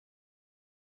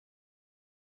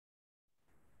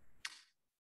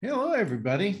Hello,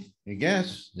 everybody. I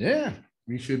guess, yeah,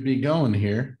 we should be going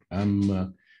here.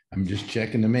 I'm just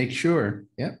checking to make sure.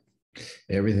 Yep,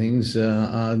 everything's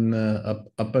on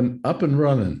up and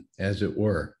running, as it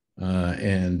were.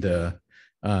 I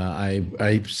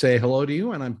say hello to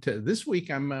you, and this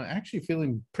week I'm actually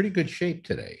feeling pretty good shape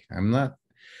today. I'm not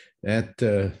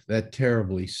that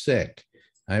terribly sick.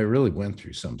 I really went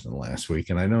through something last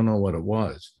week, and I don't know what it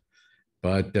was.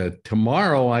 But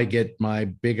tomorrow I get my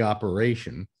big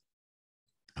operation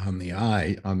on the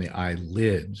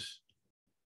eyelids.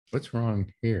 What's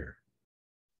wrong here?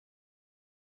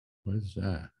 What is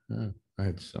that? Oh, I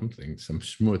had some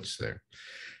schmutz there.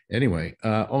 Anyway,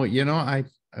 I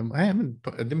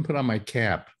didn't put on my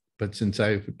cap, but since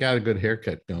I've got a good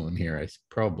haircut going here, I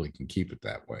probably can keep it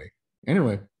that way.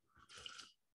 Anyway,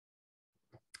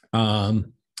 this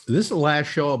is the last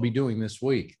show I'll be doing this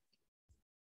week.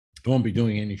 I won't be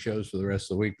doing any shows for the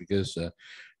rest of the week because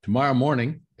tomorrow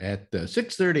morning at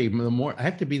 6:30 in the morning, I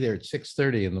have to be there at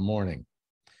 6:30 in the morning.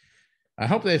 I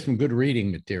hope they have some good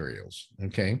reading materials,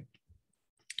 okay?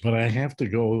 But I have to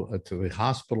go to the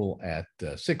hospital at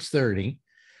 6:30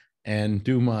 and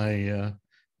do my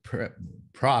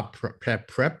prep,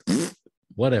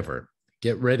 whatever,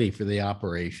 get ready for the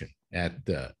operation at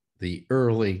the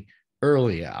early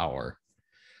hour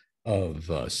of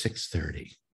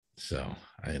 6:30. So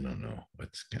I don't know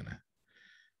what's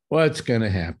gonna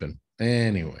happen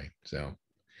anyway. So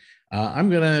I'm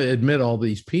gonna admit all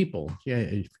these people.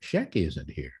 Yeah, Shecky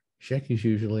isn't here. Shecky's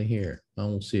usually here.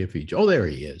 We'll see if oh, there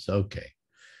he is. Okay,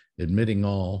 admitting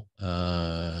all.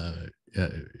 Yeah.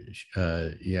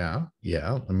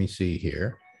 Let me see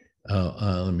here.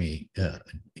 Let me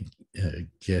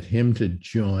get him to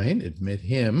join. Admit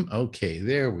him. Okay,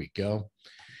 there we go.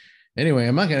 Anyway,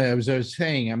 I'm not going to, as I was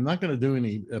saying, I'm not going to do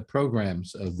any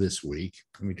programs of this week.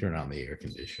 Let me turn on the air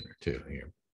conditioner too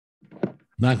here. I'm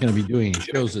not going to be doing any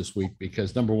shows this week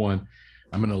because number one,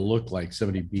 I'm going to look like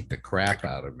somebody beat the crap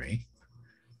out of me.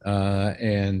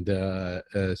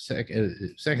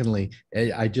 Secondly,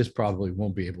 I just probably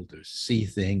won't be able to see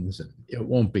things and it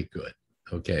won't be good.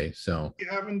 Okay. So you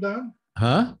haven't done?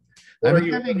 Huh?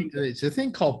 It's a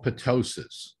thing called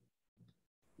ptosis,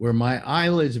 where my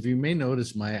eyelids, if you may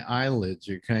notice, my eyelids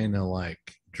are kind of like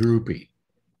droopy,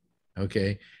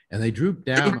 okay? And they droop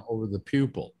down over the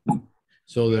pupil.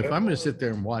 So that if I'm going to sit there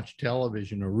and watch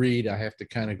television or read, I have to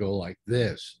kind of go like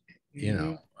this, you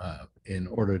know, in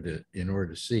order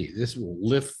to see. This will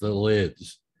lift the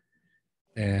lids.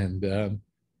 And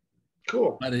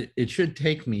cool. But it should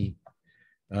take me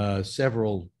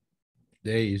several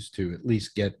days to at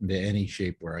least get into any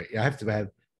shape where I have to have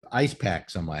ice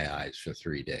packs on my eyes for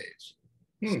 3 days.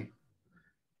 So,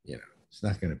 you know, it's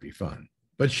not going to be fun.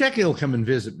 But Shecky will come and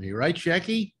visit me, right,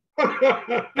 Shecky?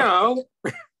 No.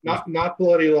 Not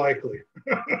bloody likely.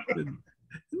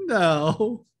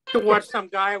 No. To watch some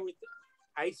guy with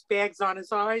ice bags on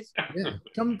his eyes? Yeah.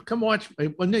 Come watch.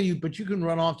 Well, no, but you can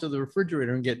run off to the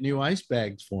refrigerator and get new ice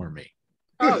bags for me.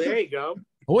 Oh, there you go.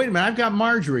 Oh, wait a minute. I've got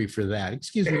Marjorie for that.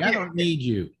 Excuse me. I don't need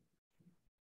you.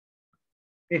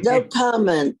 No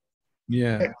comment.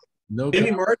 Yeah. No.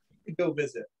 Maybe Marjorie could go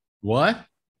visit. What?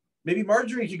 Maybe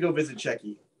Marjorie could go visit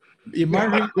Checky. Yeah,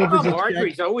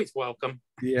 Marjorie's always welcome.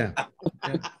 Yeah.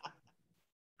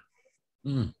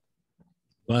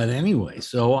 But anyway,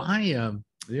 so I'm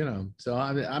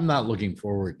not looking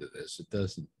forward to this. It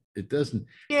doesn't.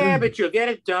 Yeah, but you'll get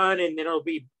it done and it'll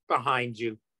be behind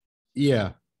you.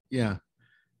 Yeah.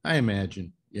 I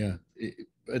imagine. Yeah.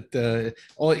 But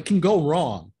it can go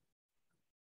wrong.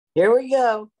 Here we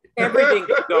go. Everything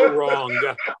could go wrong.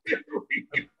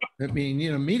 I mean,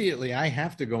 immediately I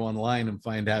have to go online and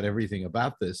find out everything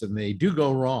about this, and they do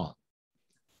go wrong.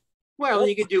 Well,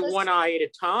 you could do one eye at a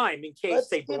time in case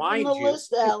they blind you.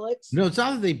 List, Alex. No, it's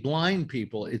not that they blind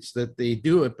people. It's that they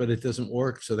do it, but it doesn't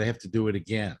work, so they have to do it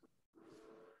again.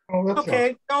 Oh,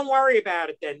 okay, don't worry about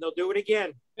it then. They'll do it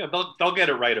again. Yeah, they'll get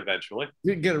it right eventually.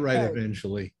 You get it right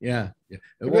eventually. Yeah.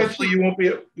 Eventually, you won't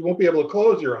be able to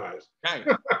close your eyes.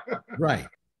 Right.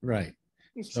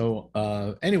 So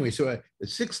anyway, so at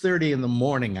 6:30 in the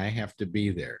morning, I have to be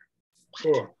there.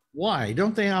 Sure. Why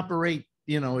don't they operate?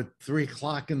 At 3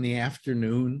 o'clock in the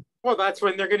afternoon? Well, that's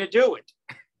when they're going to do it.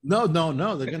 No.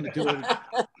 They're going to do it.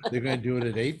 They're going to do it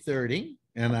at 8:30,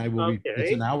 and I will be.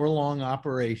 It's an hour-long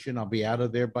operation. I'll be out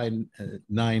of there by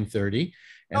 9:30,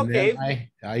 and then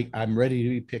I'm ready to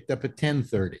be picked up at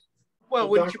 10:30. Well,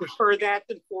 wouldn't you prefer that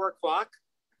than 4 o'clock?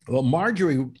 Well,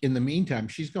 Marjorie, in the meantime,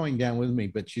 she's going down with me,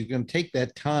 but she's going to take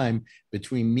that time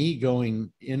between me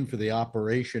going in for the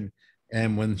operation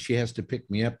and when she has to pick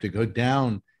me up to go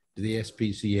down to the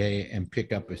SPCA and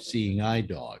pick up a seeing eye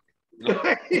dog.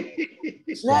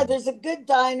 No, there's a good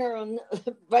diner on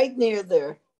right near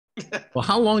there. Well,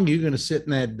 how long are you going to sit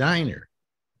in that diner?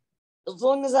 As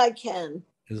long as I can.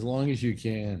 As long as you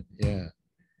can. Yeah.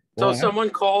 So Well, someone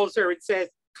calls her and says,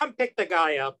 "Come pick the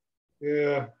guy up."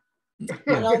 Yeah.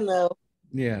 I don't know.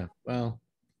 yeah. Well,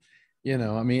 you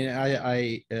know, I mean,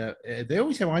 they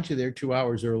always want you there 2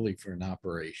 hours early for an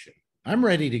operation. I'm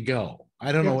ready to go.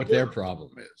 I don't know what their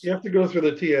problem is. You have to go through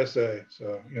the TSA.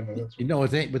 So, you know, that's You know what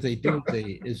they do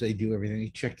is they do everything. They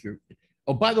check your.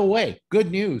 Oh, by the way, good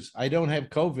news. I don't have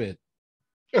COVID.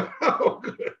 oh,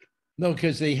 good. No,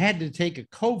 because they had to take a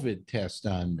COVID test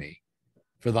on me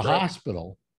for the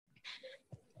hospital.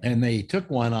 And they took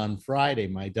one on Friday,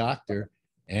 my doctor.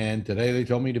 And today they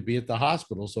told me to be at the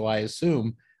hospital. So I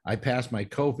assume I passed my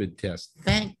COVID test.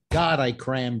 Thank God I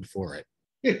crammed for it.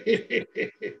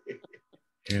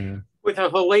 Yeah. With a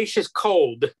hellacious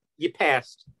cold, you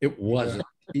passed. It wasn't.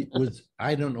 It was,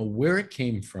 I don't know where it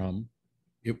came from.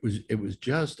 It was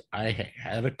just, I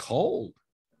had a cold.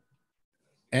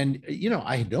 And, you know,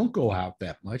 I don't go out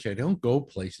that much. I don't go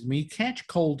places. I mean, you catch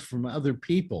colds from other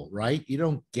people, right? You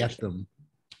don't get them,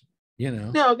 you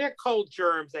know. No, they're cold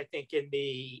germs, I think, in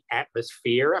the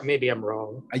atmosphere. Maybe I'm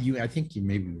wrong. I think you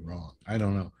may be wrong. I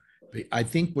don't know. But I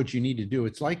think what you need to do,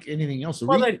 it's like anything else.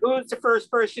 Well, then who's the first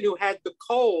person who had the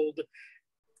cold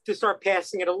to start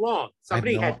passing it along?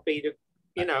 Somebody had to be,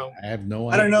 you know. I have no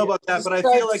I idea. don't know about that, but I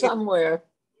feel like somewhere.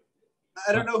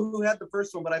 I don't know who had the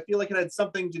first one, but I feel like it had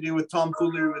something to do with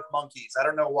tomfoolery with monkeys. I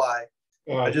don't know why.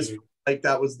 I just feel like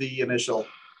that was the initial.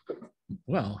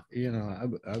 Well, you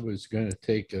know, I was going to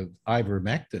take a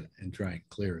ivermectin and try and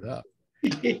clear it up.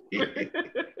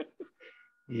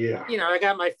 Yeah. You know, I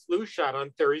got my flu shot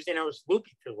on Thursday and I was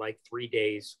loopy for like 3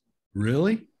 days.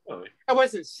 Really? I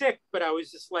wasn't sick, but I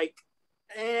was just like,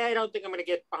 I don't think I'm going to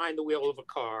get behind the wheel of a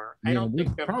car. I don't think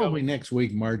I'm probably going. next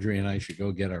week, Marjorie and I should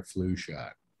go get our flu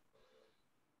shot.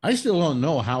 I still don't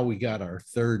know how we got our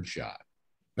third shot.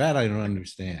 That I don't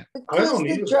understand. Because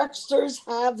the drugstores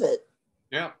have it.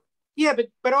 Yeah. Yeah,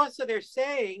 but also they're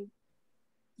saying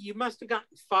you must have gotten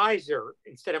Pfizer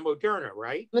instead of Moderna,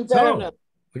 right? Moderna. No,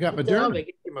 we got Oh, Moderna. they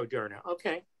get you Moderna.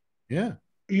 Okay. Yeah.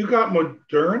 You got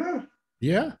Moderna?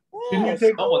 Yeah. Didn't you Yes,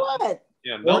 take what?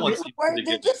 Yeah, no What? one seems to They're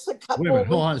get just a couple Wait a minute.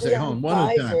 Hold on a second. Hold on. One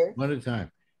at a time. Pfizer. One at a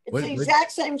time. It's What- the what-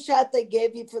 exact same shot they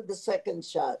gave you for the second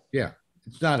shot. Yeah.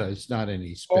 It's not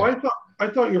any Oh, special. I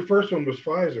thought your first one was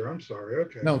Pfizer. I'm sorry.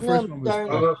 Okay. No, first one was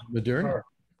Moderna. Moderna.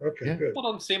 Okay, Yeah. good. People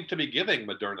don't seem to be giving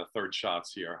Moderna third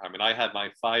shots here. I mean, I had my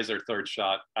Pfizer third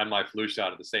shot and my flu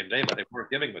shot at the same day, but they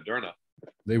weren't giving Moderna.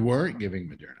 They weren't giving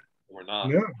Moderna. We're not.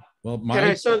 Yeah. Well, And I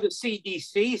my saw the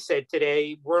CDC said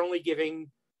today we're only giving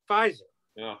Pfizer.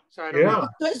 Yeah. So I don't Yeah.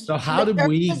 know. So how did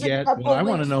we Moderna's a get- couple what I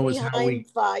wanna weeks know is how we-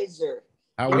 behind Pfizer.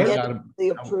 how we Yeah. got The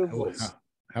approvals.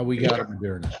 how we got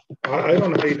Moderna. I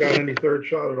don't know how you got any third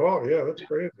shot at all. Yeah, that's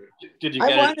crazy. Did you I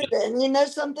get wanted it? it. And you know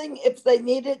something? If they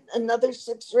needed another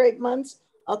 6 or 8 months,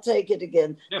 I'll take it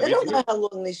again. Yeah, They me don't too. know how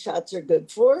long these shots are good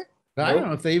for. But I don't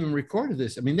know if they even recorded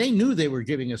this. I mean, they knew they were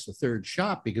giving us a third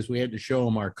shot because we had to show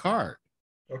them our card.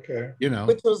 Okay. You know,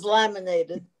 Which was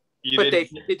laminated. You But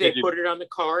didn't- did they you- put it on the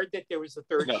card that there was a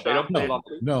third No, shot? they don't put it on.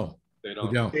 no, They we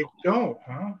don't. don't. They don't,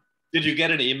 huh? Did you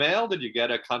get an email? Did you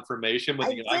get a confirmation? With I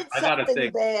the, did I had a something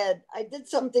thing, bad. I did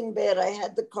something bad. I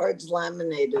had the cards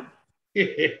laminated.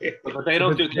 but they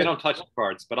don't do. They don't touch the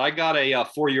cards. But I got a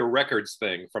for your records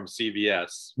thing from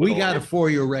CVS. We got a for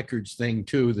your records thing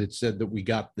too that said that we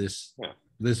got this Yeah.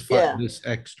 Yeah. this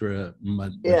extra Yeah.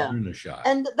 Moderna shot.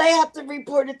 And they have to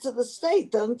report it to the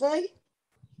state, don't they?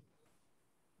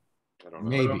 I don't know.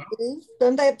 Maybe.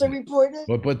 Don't they have to report it?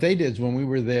 But what they did is when we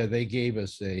were there, they gave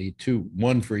us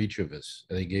one for each of us.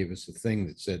 They gave us a thing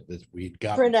that said that we'd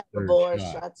got Print out the third all our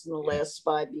shot. shots in the last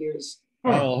 5 years.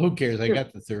 Oh, who cares? I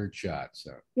got the third shot.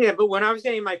 So Yeah, but when I was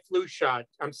getting my flu shot,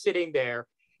 I'm sitting there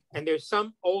and there's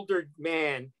some older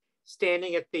man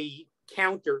standing at the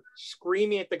counter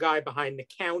screaming at the guy behind the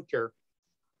counter,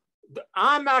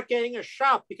 I'm not getting a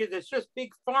shot because it's just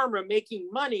big pharma making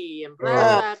money and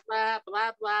blah, blah,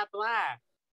 blah, blah, blah.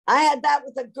 I had that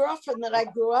with a girlfriend that I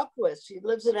grew up with. She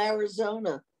lives in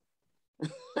Arizona.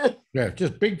 yeah,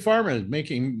 just big pharma is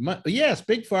making money. Yes,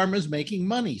 big pharma is making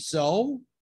money. So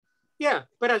Yeah,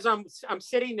 but as I'm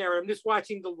sitting there, I'm just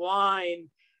watching the line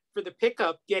for the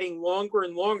pickup getting longer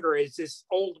and longer as this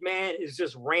old man is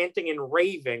just ranting and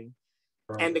raving.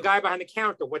 And the guy behind the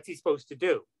counter, what's he supposed to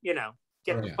do? You know,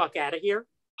 get the fuck out of here.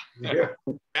 Yeah.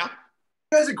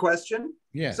 Guys, a question.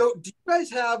 yeah, So, do you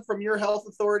guys have from your health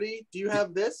authority? Do you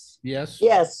have this? yes,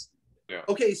 Yes.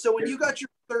 Okay, so when you got your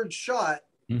third shot,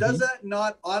 does that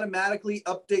not automatically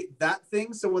update that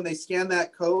thing? So when they scan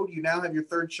that code, you now have your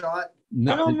third shot?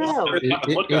 No, I don't know.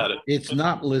 Look at it. It's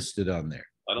not listed on there.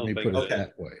 I don't Let me think put it so.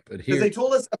 that way. But Because here, they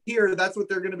told us up here that's what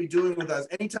they're going to be doing with us.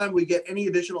 Anytime we get any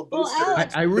additional Well, boosters,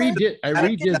 Alex, I redid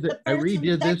the first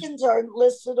and this. seconds aren't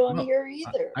listed on No, here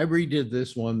either. I redid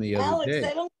this one the other Alex, day.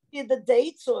 they don't give you the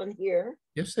dates on here.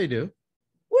 Yes, they do.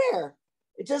 Where?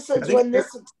 It just I says think when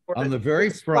this On the very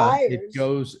front, it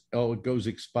expires. goes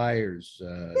expires.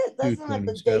 It doesn't have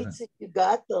the 2/27. dates if you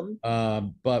got them.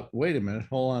 But wait a minute,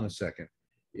 hold on a second.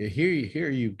 Here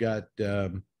you've got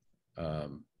the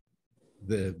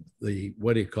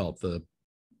what do you call it?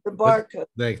 The barcode.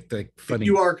 The funny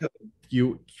QR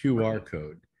code. QR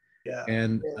code. Yeah.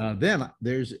 And Yeah. then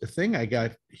there's a thing I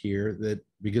got here that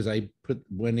because I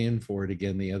went in for it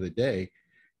again the other day,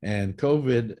 and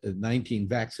COVID-19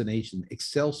 vaccination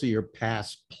Excelsior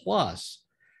Pass Plus,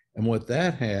 and what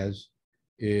that has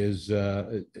is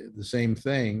the same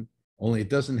thing, only it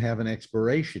doesn't have an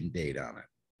expiration date on it.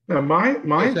 Now, mine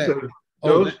What's that? says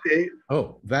Oh, dose date.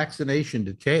 vaccination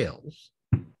details.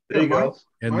 There you go.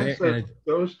 And Mine they- says and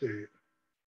dose date.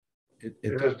 it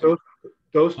It has doesn't-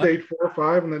 dose What? date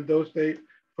 4/5 and then dose date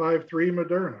 5/3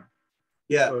 Moderna.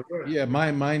 Yeah. So, Yeah,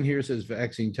 mine here says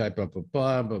vaccine type, blah, blah,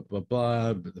 blah, blah, blah,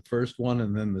 blah, but the first one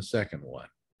and then the second one.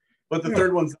 But the Yeah.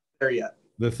 third one's not there yet.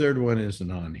 The third one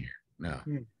isn't on here. No,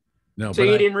 Hmm. no, So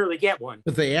you didn't really get one.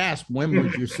 but they asked when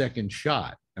was your second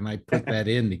shot, and I put that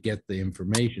in to get the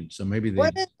information. So maybe they.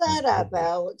 What is that app,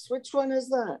 Alex? Which one is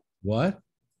that? What?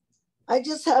 I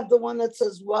just have the one that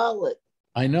says wallet.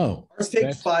 I know. Ours takes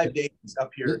That's- 5 days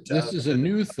up here. This is a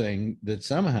new thing that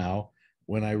somehow,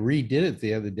 when I redid it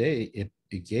the other day, it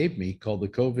gave me called the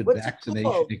COVID What's it vaccination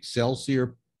called?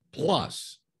 Excelsior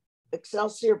Plus.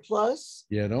 Excelsior Plus.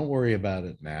 Yeah, don't worry about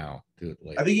it now. Do it I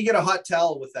later. think you get a hot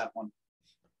towel with that one.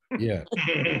 Yeah,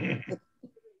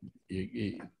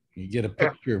 you get a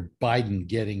picture of Biden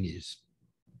getting his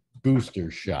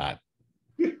booster shot.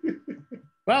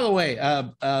 By the way,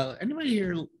 anybody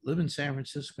here live in San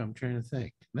Francisco? I'm trying to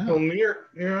think. Well, No, near,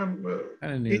 yeah,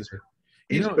 kind of near East- there.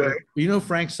 East Bay. You know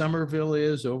Frank Somerville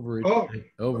is over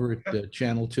at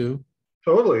Channel 2.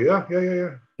 Totally.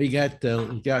 Yeah. He got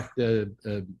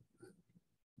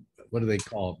what do they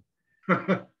call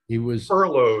him? He was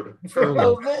Furloughed.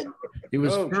 furloughed. COVID. He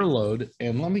was Oh. furloughed,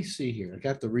 and let me see here. I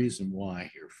got the reason why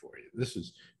here for you.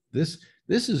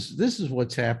 This is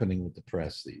what's happening with the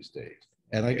press these days.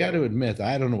 And I got to admit,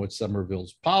 I don't know what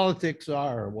Somerville's politics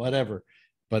are or whatever,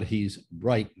 but he's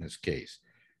right in this case.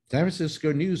 San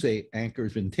Francisco news anchor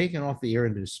has been taken off the air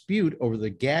in dispute over the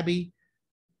Gabby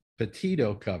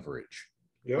Petito coverage.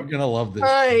 You're Yep. gonna love this.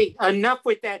 Hey, enough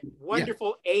with that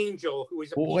wonderful angel who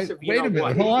is a Well, piece of wait a minute.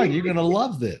 what. Hold on. You're gonna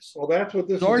love this. Well, that's what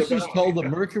this Sources is about. told the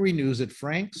Mercury News that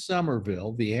Frank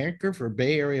Somerville, the anchor for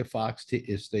Bay Area Fox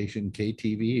station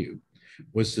KTVU,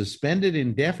 was suspended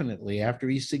indefinitely after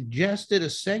he suggested a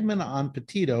segment on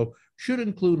Petito should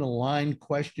include a line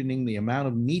questioning the amount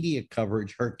of media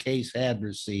coverage her case had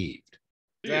received.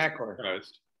 Exactly.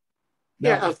 Christ.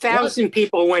 Yeah, Now, 1,000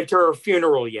 people went to her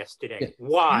funeral yesterday. Yeah.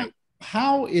 Why?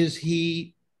 How is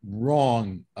he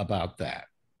wrong about that?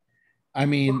 I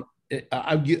mean,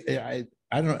 I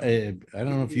don't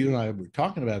know if you and I were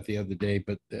talking about it the other day,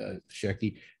 but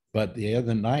Shecky, but the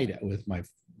other night with my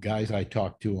guys I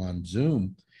talked to on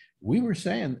Zoom, we were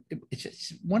saying it's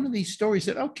just one of these stories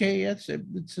that, okay, it's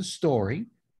a story,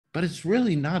 but it's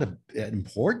really not an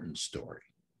important story.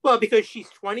 Well, because she's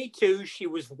 22, she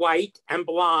was white and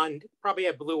blonde, probably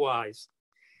had blue eyes.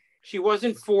 She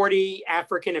wasn't 40,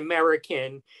 African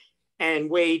American,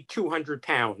 and weighed 200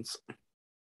 pounds.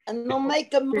 And they'll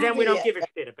make a movie. Then we don't give a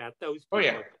shit about those people. Oh,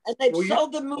 yeah. And they've Well,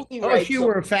 sold the movie Oh, rights. if you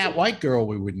were a fat white girl,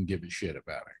 we wouldn't give a shit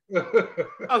about her.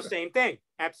 Oh, same thing.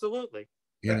 Absolutely.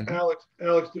 You know?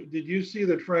 Alex, did you see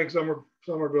that Frank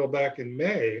Somerville back in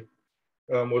May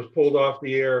was pulled off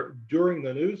the air during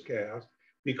the newscast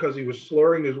because he was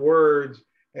slurring his words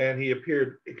and he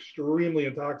appeared extremely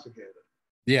intoxicated?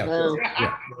 Yeah, Well,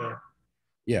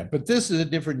 yeah, but this is a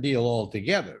different deal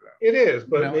altogether, though. It is,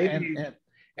 but You know, maybe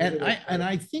and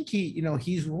I think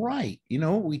he's right. You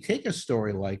know, we take a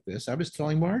story like this. I was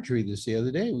telling Marjorie this the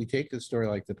other day. We take a story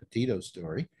like the Petito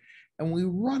story, and we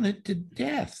run it to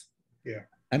death. Yeah.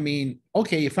 I mean,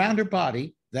 okay, you found her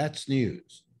body. That's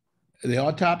news. The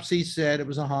autopsy said it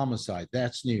was a homicide.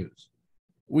 That's news.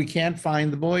 We can't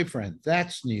find the boyfriend.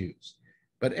 That's news.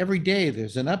 But every day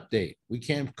there's an update. We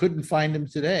couldn't find him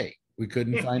today. We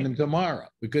couldn't find him tomorrow.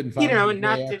 We couldn't find You know, him and the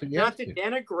day not after to yesterday.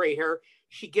 denigrate her,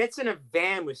 she gets in a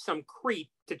van with some creep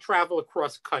to travel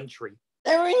across country.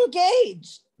 they're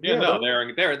engaged. Yeah, Yeah, no,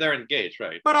 they're engaged,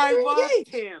 right? But I They're loved engaged.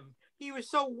 him. He was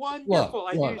so wonderful.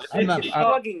 I look, knew I'm not- he's I'm-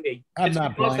 bugging me. I'm it's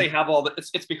not because they blind. have all the,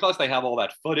 it's because they have all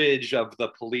that footage of the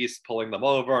police pulling them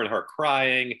over and her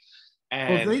crying. Well,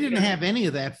 And if they didn't have any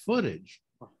of that footage,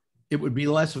 it would be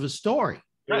less of a story.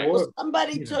 Right. Well,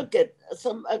 Somebody You know. took it.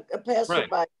 A passerby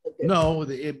took it. No,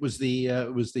 it was the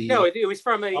No, it was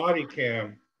from a body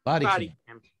cam. body body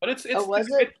cam. cam. but it's Oh, was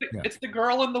it? it's the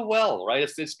girl in the well, right?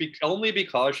 Only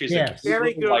because she's Yes. a cute Very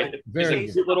little good. white, Very she's a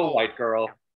good. cute little white girl,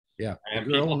 Yeah, and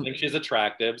the girl, people think she's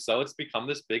attractive, so it's become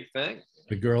this big thing.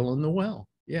 the girl in the well.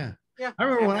 Yeah. Yeah, I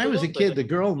remember when I was a absolutely. kid, the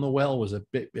girl in the well was a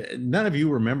bit. None of you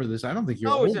remember this. I don't think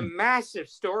you're No, it was old. a massive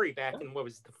story back in what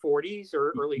was it, the 40s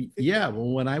or early 50s? Yeah, well,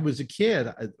 when I was a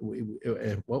kid,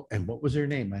 what was her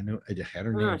name? I know I had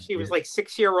her name. She was like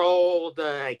 6-year-old.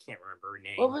 I can't remember her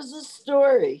name. What was the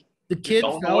story? The kid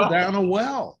fell in the fell well. down a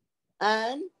well.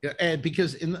 And Yeah, and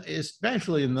because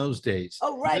especially in those days,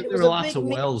 oh, right, it there was were a lots big of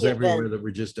wells media everywhere event. that were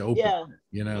just open. Yeah.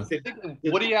 You know,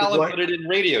 Woody Allen put it in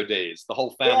Radio Days. The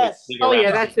whole family. Yes. sitting Oh around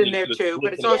yeah, that's in there listening too. to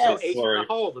But it's the also Yes. Ace in story. the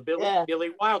Hole, the Yeah. Billy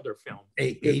Wilder film.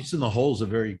 Ace in the Hole is a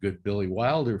very good Billy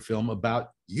Wilder film about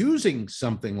using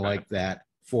something like that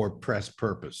for press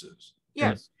purposes.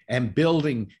 Yes. and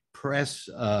building press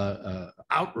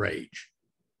outrage,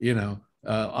 you know,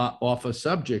 off a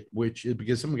subject, which is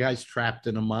because some guy's trapped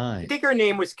in a I mine. think her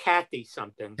name was Kathy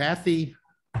something. Kathy,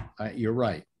 you're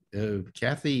right.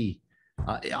 Kathy,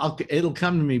 it'll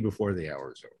come to me before the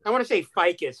hour's over. I want to say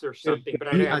Ficus or something, but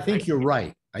I think you're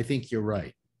right. I think you're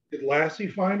right. Did Lassie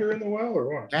find her in the well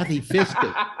or what? Kathy Fiscus.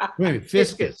 Wait a minute,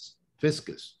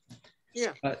 Fiscus.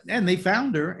 Yeah. And they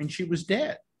found her and she was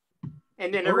dead.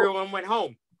 And then everyone went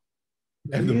home.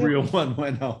 And the Yeah. real one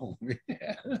went home.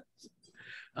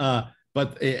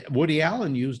 But Woody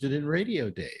Allen used it in Radio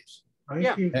Days.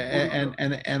 Yeah.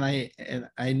 And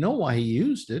I know why he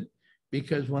used it,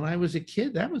 because when I was a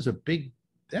kid, that was a big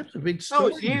story. Oh,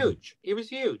 it was huge. It was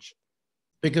huge.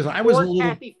 Because I was a Poor little.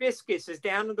 Kathy Fiscus is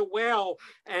down in the well,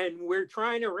 and we're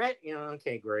trying to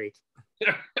okay, great.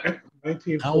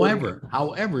 1940.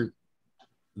 However,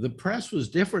 the press was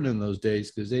different in those days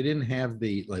because they didn't have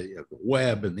the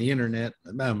web and the internet.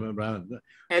 And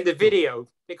the video,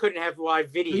 they couldn't have live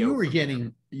So video.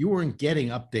 you weren't getting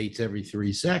updates every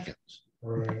 3 seconds.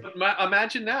 Right.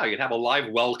 Imagine now you'd have a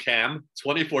live well cam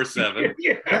 24/7.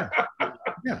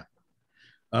 Yeah.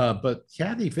 But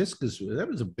Kathy Fiscus, that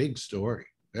was a big story.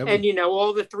 And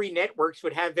all the 3 networks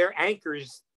would have their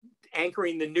anchors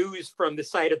anchoring the news from the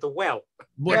site of the well.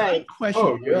 What Right.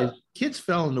 question yeah. is, kids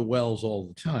fell into wells all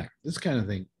the time. This kind of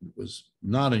thing was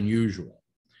not unusual.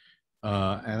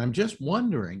 And I'm just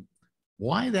wondering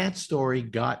why that story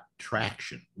got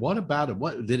traction. What about it?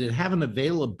 What did it have an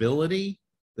availability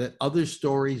that other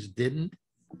stories didn't?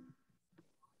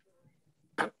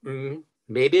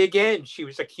 Maybe again, she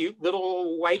was a cute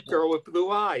little white girl with blue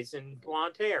eyes and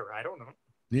blonde hair. I don't know.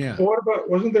 Yeah. What about,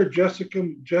 wasn't there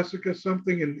Jessica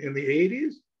something in the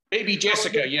 80s? Baby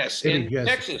Jessica, yes, Baby in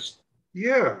Jessica. Texas.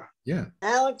 Yeah. Yeah.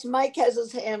 Alex, Mike has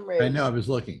his hand raised. I know. I was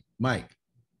looking. Mike.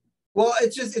 Well,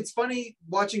 it's funny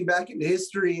watching back into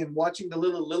history and watching the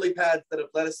little lily pads that have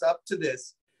led us up to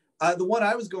this. The one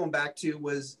I was going back to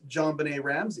was John Benet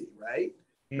Ramsey, right?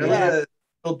 Remember Yeah. the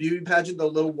little beauty pageant, the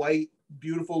little white,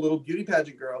 beautiful little beauty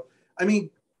pageant girl? I mean,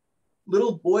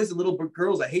 little boys and little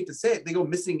girls, I hate to say it, they go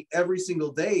missing every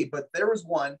single day, but there was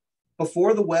one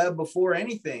before the web, before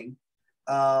anything,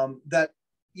 that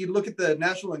you look at the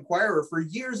National Enquirer for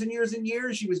years and years and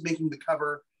years, she was making the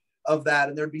cover of that,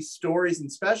 and there'd be stories and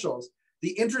specials. The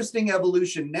interesting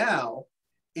evolution now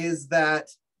is that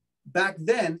back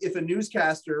then, if a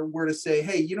newscaster were to say,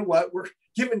 hey, you know what, we're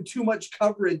giving too much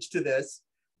coverage to this,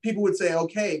 people would say,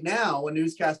 okay. Now a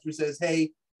newscaster says,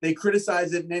 hey, they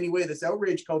criticize it in any way, this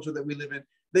outrage culture that we live in,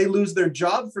 they lose their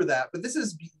job for that. But this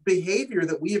is behavior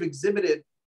that we have exhibited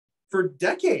for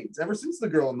decades, ever since the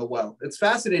girl in the well. It's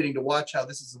fascinating to watch how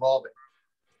this is evolving.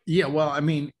 Yeah. Well, I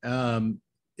mean,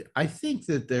 I think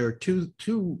that there are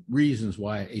two reasons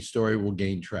why a story will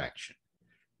gain traction.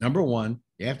 Number one,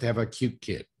 you have to have a cute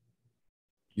kid.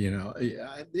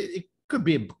 It could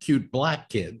be a cute black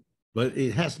kid, but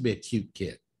it has to be a cute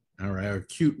kid, all right, or a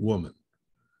cute woman,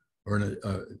 or an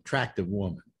attractive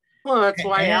woman. Well, that's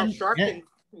why Al And- Sharpton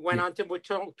went on to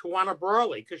Tawana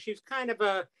Brawley, because she's kind of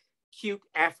a cute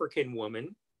African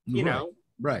woman, you Right, know.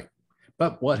 Right.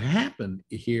 But what happened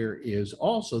here is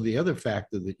also the other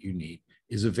factor that you need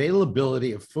is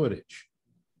availability of footage.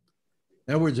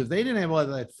 In other words, if they didn't have all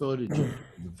that footage,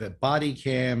 the body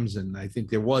cams, and I think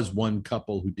there was one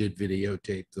couple who did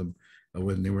videotape them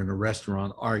when they were in a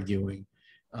restaurant arguing.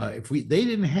 They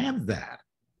didn't have that,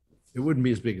 it wouldn't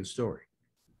be as big a story.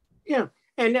 Yeah.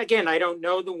 And again, I don't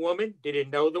know the woman,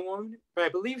 didn't know the woman, but I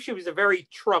believe she was a very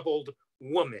troubled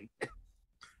woman.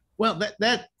 Well,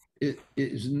 that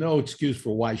is no excuse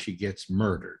for why she gets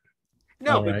murdered.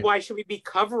 No, All but right. why should we be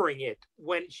covering it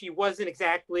when she wasn't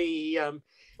exactly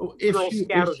If Girl she,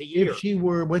 Scout of the Year? if she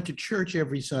went to church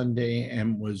every Sunday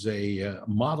and was a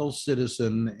model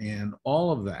citizen and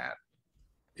all of that,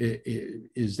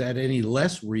 is that any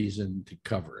less reason to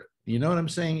cover it? You know what I'm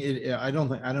saying? I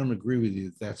don't agree with you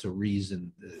that that's a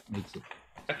reason that makes it.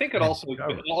 I think it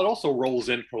also rolls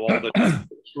into all the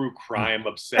true crime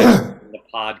obsession, the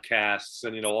podcasts,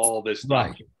 and all this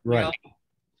stuff. Right.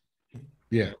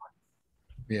 Yeah.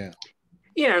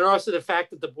 Yeah, and also the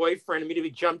fact that the boyfriend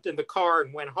immediately jumped in the car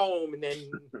and went home and then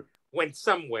went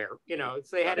somewhere. So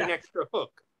they had an extra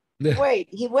hook. Wait,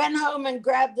 he went home and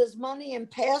grabbed his money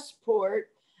and passport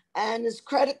and his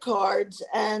credit cards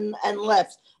and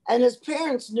left. And his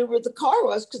parents knew where the car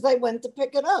was because they went to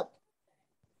pick it up.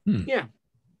 Yeah.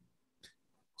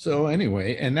 So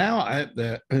anyway, and now add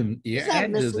to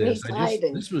this,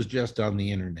 this was just on the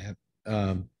internet.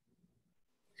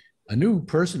 A new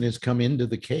person has come into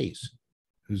the case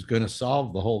who's going to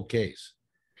solve the whole case.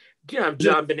 John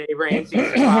Benet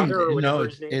Ramsey's father, or no,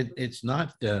 his name? it's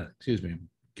not. Excuse me,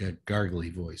 got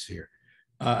gargly voice here.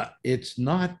 It's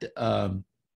not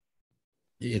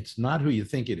who you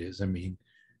think it is. I mean,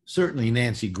 certainly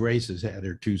Nancy Grace has had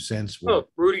her 2 cents worth. Oh,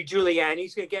 Rudy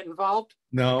Giuliani's going to get involved?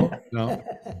 No.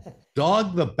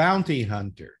 Dog the Bounty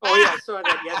Hunter. Oh, yeah, I saw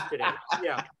that yesterday.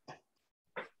 Yeah.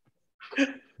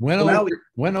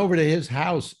 Went over to his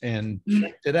house and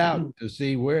checked it out to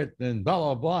see where, and blah,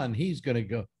 blah, blah. And he's going to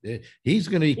go, he's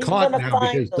going to be caught now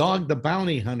because Dog the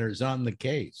Bounty Hunter's on the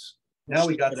case. Now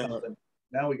we got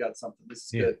something. This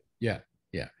is good. Yeah.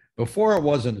 Before it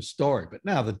wasn't a story, but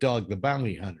now the Dog the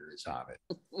Bounty Hunter is on it.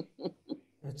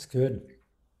 That's good.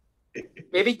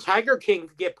 Maybe Tiger King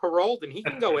could get paroled and he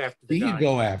can go after the guy. He can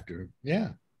go after him.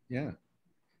 Yeah.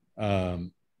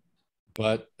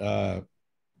 But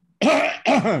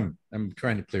I'm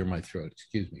trying to clear my throat.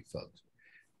 Excuse me, folks.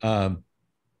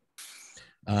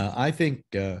 I think,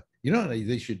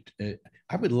 they should,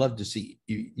 I would love to see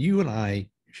you and I,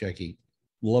 Shecky,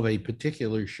 love a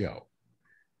particular show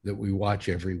that we watch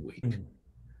every week.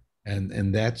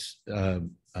 And that's the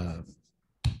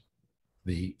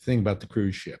thing about the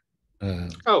cruise ship.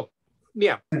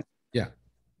 Yeah.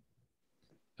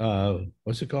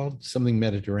 What's it called? Something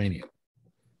Mediterranean.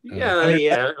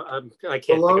 I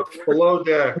can't below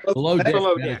deck. Below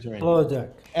Deck.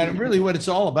 And really what it's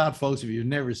all about, folks, if you've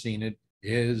never seen it,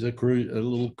 is a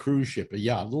little cruise ship, a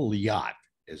little yacht,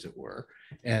 as it were.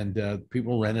 And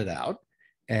people rent it out.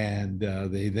 And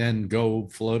they then go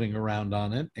floating around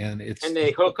on it, and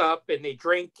they hook up and they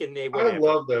drink and they whatever. I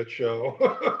love that show.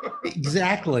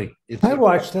 Exactly. I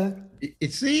watched that.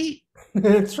 See,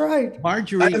 that's right.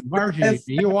 Marjorie,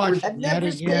 you watched? I've never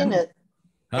seen it.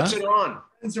 What's it on?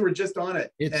 Since we're just on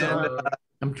it, It's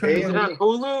I'm trying. Is it on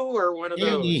Hulu or one of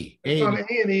those? It's on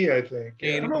A&E, I think.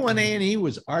 Remember when A&E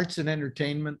was arts and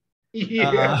entertainment?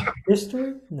 Yeah.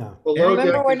 History? No. Below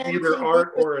Remember deck when is either MTV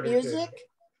art or was entertainment. music?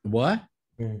 What?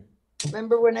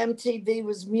 Remember when MTV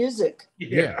was music?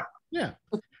 Yeah.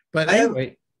 But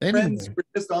anyway, friends were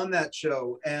just on that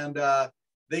show, and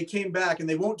they came back, and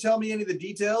they won't tell me any of the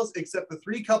details, except the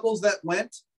 3 couples that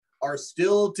went are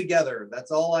still together.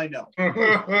 That's all I know.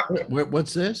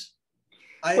 What's this?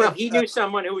 He knew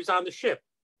someone who was on the ship.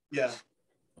 Yeah.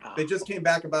 They just came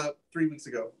back about 3 weeks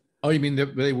ago. Oh, you mean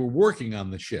they were working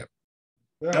on the ship?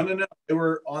 No. They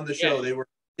were on the show. Yeah. They were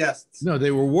guests. No,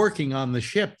 they were working on the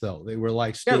ship, though. They were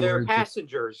like stewards. Yeah, they were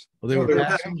passengers. Oh, they were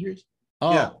passengers?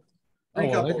 Oh. Yeah.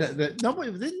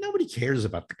 Nobody cares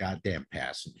about the goddamn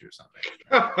passengers on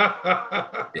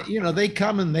that. They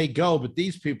come and they go, but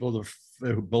these people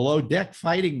are below deck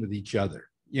fighting with each other,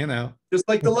 Just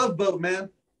like the Love Boat, man.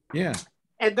 Yeah.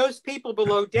 And those people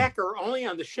below deck are only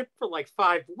on the ship for like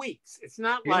 5 weeks. It's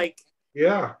not like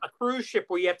a cruise ship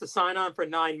where you have to sign on for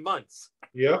 9 months.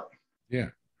 Yep. Yeah.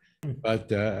 But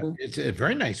it's a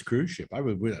very nice cruise ship. I'd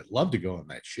love to go on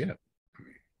that ship.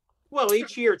 Well,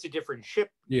 each year it's a different ship,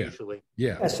 usually.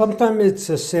 Yeah. Sometimes it's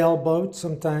a sailboat,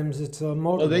 sometimes it's a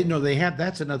motorboat. They have,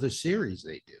 that's another series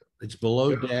they do. It's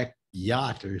Below Deck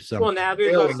Yacht or something. Well, now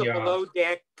there's also Below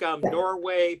Deck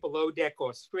Norway, Below Deck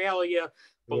Australia,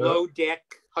 Below Deck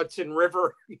Hudson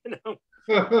River,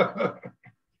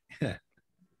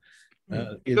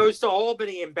 It goes to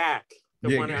Albany and back.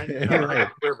 The one on right.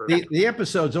 River. The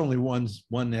episode's only one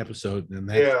episode in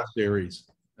that series.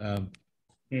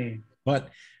 But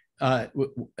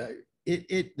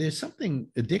there's something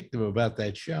addictive about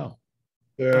that show.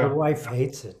 My wife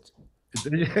hates it.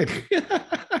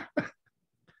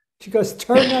 She goes,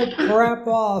 turn that crap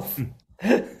off.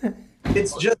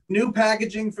 It's just new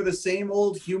packaging for the same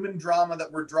old human drama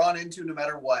that we're drawn into no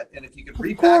matter what. And if you could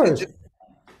repackage it,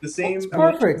 the same It's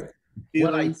perfect.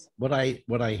 feelings. What I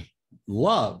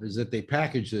love is that they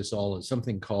package this all as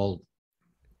something called,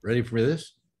 ready for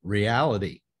this?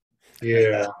 Reality.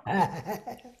 Yeah.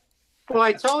 Well,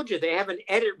 I told you they have an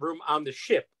edit room on the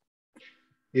ship.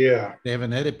 Yeah. They have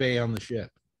an edit bay on the ship.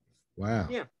 Wow.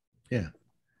 Yeah. Yeah.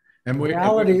 And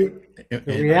Reality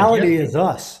yeah, is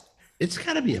us. it's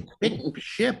got to be a big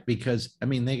ship because I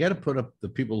mean they got to put up the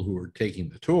people who are taking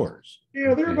the tours.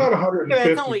 Yeah, they're about Yeah,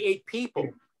 150. it's only 8 people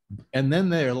And then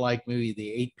they're like maybe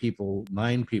the 8 people,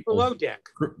 9 people below deck.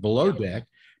 below deck.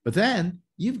 But then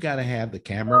you've got to have the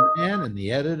cameraman and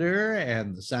the editor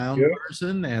and the sound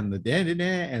person and the da-da-da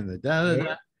and the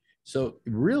da-da-da. So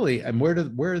really, and where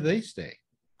do they stay?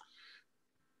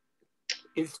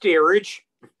 In steerage.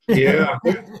 Yeah,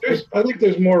 I think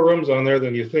there's more rooms on there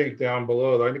than you think down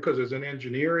below, because there's an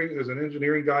engineering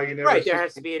guy you never Right, see. there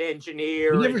has to be an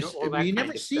engineer. You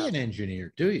never see an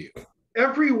engineer, do you?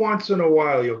 Every once in a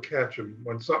while, you'll catch him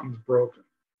when something's broken.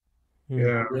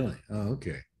 Yeah. Really? Oh,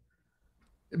 okay.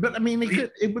 But I mean,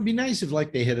 it would be nice if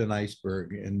like they hit an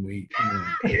iceberg and we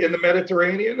in the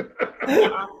Mediterranean.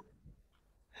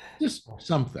 Just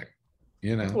something,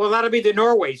 you know. Well, that'll be the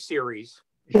Norway series.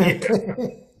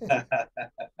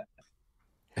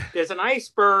 There's an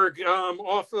iceberg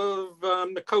off of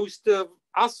the coast of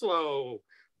Oslo.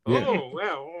 Yeah. Oh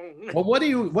well. Well, what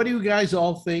do you guys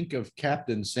all think of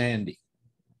Captain Sandy?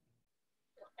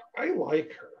 I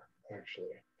like her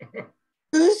actually.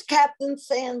 Who's Captain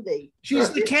Sandy? She's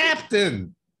the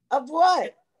captain Of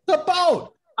what? the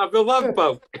boat. Of the Love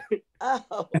Boat.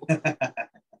 Oh.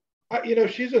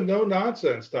 She's a no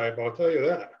nonsense type. I'll tell you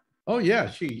that. Oh yeah,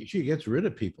 she gets rid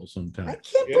of people I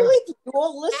sometimes. can't believe you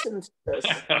all listen to this.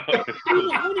 What do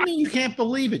you mean you can't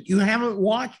believe it? You haven't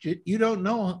watched it. You don't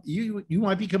know. You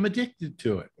might become addicted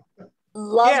to it.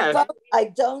 Love Boat?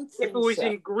 I don't think If it was so.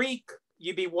 in Greek,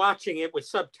 you'd be watching it with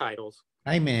subtitles.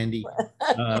 Hi, Mandy.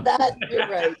 That you're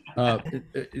right.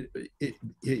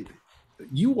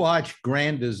 You watch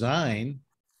Grand Design.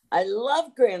 I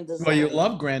love Grand Design. Well, you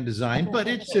love Grand Design, but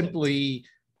it's simply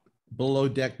below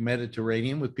deck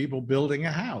Mediterranean with people building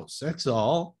a house. That's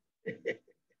all.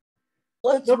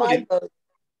 Floats my boat.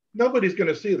 Nobody's going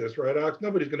to see this, right, Alex?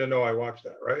 Nobody's going to know I watched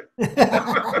that, right?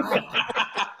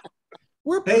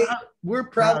 We're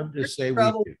proud to say we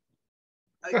do.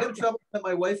 I know Trouble that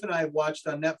my wife and I watched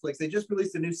on Netflix. They just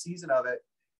released a new season of it.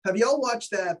 Have y'all watched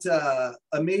that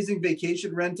Amazing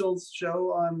Vacation Rentals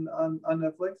show on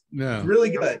Netflix? No. It's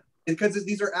really good because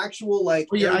these are actual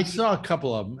like. Well, yeah, I saw a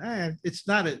couple of them. It's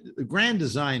not Grand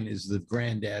Design is the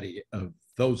granddaddy of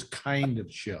those kind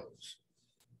of shows,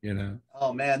 you know.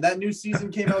 Oh man, that new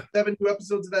season came out. 7 new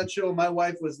episodes of that show. My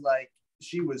wife was like,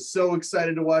 she was so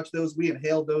excited to watch those. We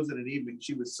inhaled those in an evening.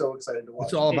 She was so excited to watch.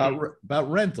 It's all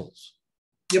about rentals.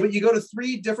 Yeah, but you go to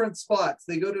 3 different spots.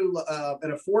 They go to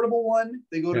an affordable one,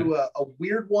 they go to a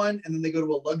weird one, and then they go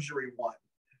to a luxury one.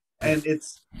 And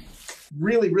it's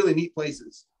really, really neat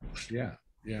places. Yeah,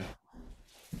 yeah.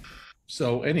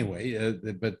 So anyway,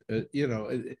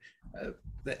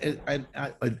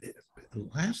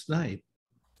 last night,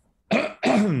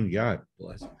 God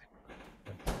bless me,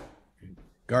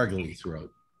 gargly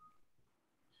throat.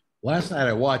 Last night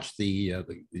I watched the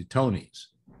Tonys.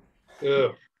 Yeah.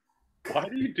 Why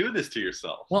do you do this to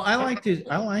yourself? Well, I like to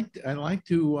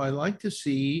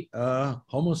see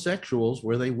homosexuals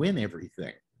where they win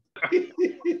everything.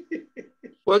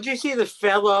 Well, did you see the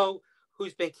fellow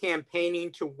who's been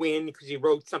campaigning to win because he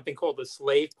wrote something called The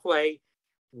Slave Play,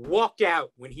 walked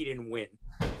out when he didn't win?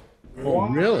 Oh,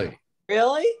 really?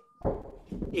 Really?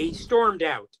 He stormed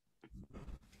out.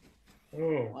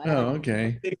 Oh. Wow. Oh,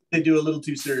 okay. They do a little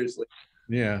too seriously.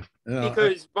 Yeah.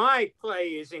 Because my play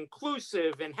is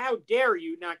inclusive and how dare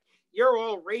you not, you're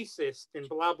all racist and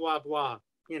blah, blah, blah,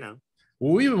 you know.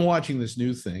 Well, we've been watching this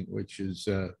new thing, which is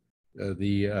the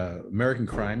American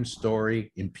Crime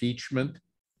Story impeachment.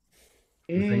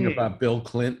 The thing about Bill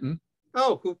Clinton.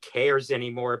 Oh, who cares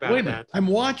anymore about that? I'm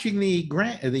watching the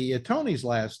Tonys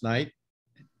last night,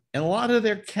 and a lot of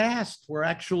their cast were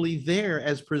actually there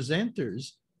as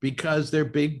presenters because they're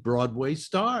big Broadway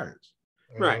stars.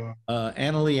 Right.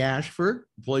 Annalee Ashford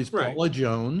plays Paula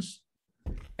Jones,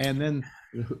 and then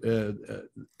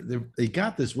they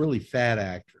got this really fat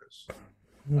actress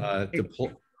and I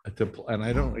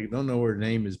don't know what her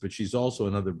name is, but she's also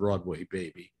another Broadway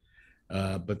baby.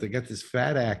 But they got this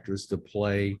fat actress to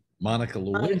play Monica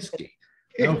Lewinsky.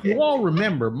 Now, if you all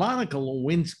remember, Monica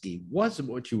Lewinsky wasn't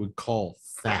what you would call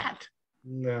fat.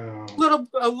 No.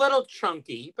 A little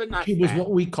chunky, but not She was fat.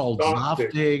 what we call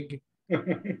Zoftig.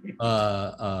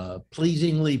 zoftig.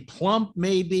 Pleasingly plump,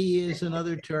 maybe is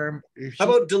another term. How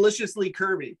about deliciously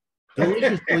curvy?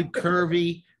 Deliciously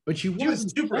curvy, but she She was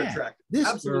wasn't super fat. attractive. This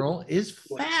Absolutely. girl is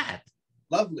fat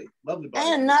Lovely, lovely body.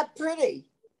 And not pretty.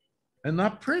 and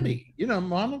not pretty. You know,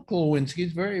 Monica Lewinsky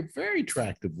is very, very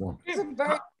attractive woman. It's a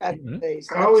very attractive face.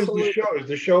 How is the Absolutely. show? Is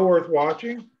the show worth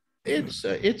watching?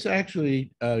 It's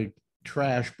actually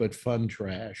trash, but fun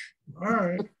trash. All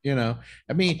right. You know,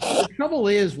 I mean, the trouble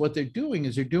is what they're doing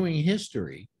is they're doing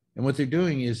history, and what they're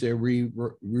doing is they're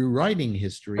rewriting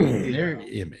history in their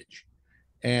image,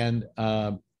 and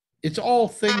it's all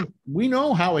things we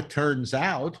know how it turns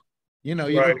out. You know,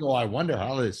 you Right. don't go, I wonder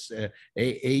how this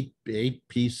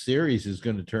eight-piece series is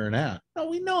going to turn out. No,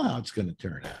 we know how it's going to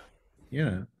turn out.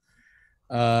 You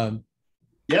know,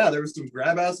 Yeah, there was some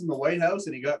grab ass in the White House,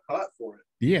 and he got caught for it.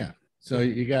 yeah. So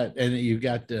you've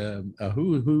got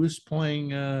who's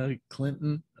playing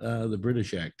Clinton, the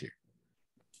British actor,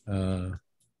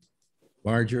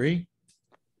 Marjorie.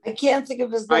 I can't think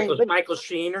of his name. But Michael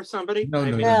Sheen or somebody? No.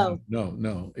 not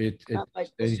Michael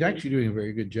He's Sheen. actually doing a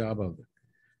very good job of it.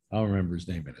 I'll remember his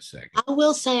name in a second. I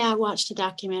will say I watched a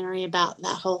documentary about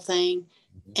that whole thing,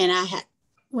 and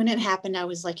when it happened, I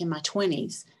was like in my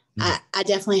 20s. I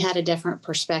definitely had a different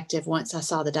perspective once I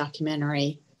saw the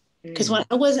documentary, because when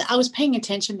I was paying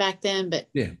attention back then, but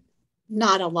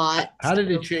not a lot. How did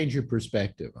it change your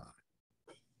perspective on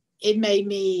It made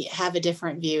me have a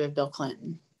different view of Bill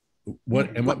Clinton.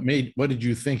 it? What did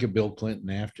you think of Bill Clinton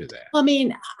after that? I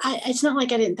mean, it's not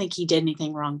like I didn't think he did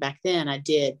anything wrong back then. I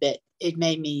did, but it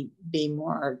made me be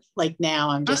more like,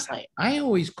 now I'm just like, I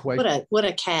always question. what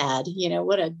a cad, you know,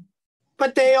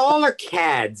 But they all are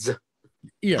cads.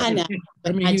 Yeah, I know.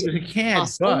 I mean, he was a cad,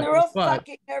 And they're all but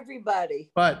fucking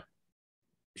everybody. but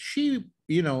she,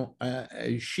 you know,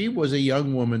 she was a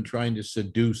young woman trying to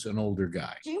seduce an older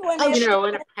guy. She went Oh, after- You know,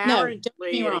 and don't get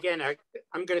apparently, me and wrong. again,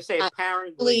 I'm going to say I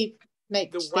apparently,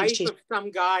 make the wife of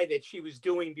some guy that she was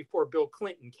doing before Bill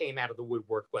Clinton came out of the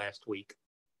woodwork last week.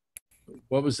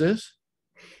 What was this?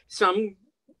 Some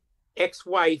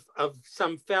ex-wife of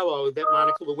some fellow that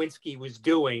Monica Lewinsky was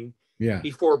doing Yeah.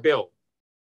 before Bill.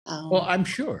 Well, I'm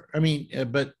sure. I mean,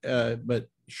 but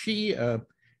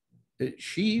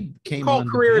she came Called on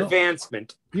career Bill.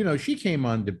 advancement. You know, she came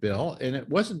on to Bill, and it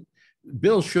wasn't.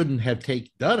 Bill shouldn't have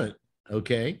done it.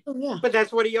 Okay. Oh, yeah. But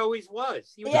that's what he always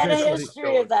was. He had a Exactly.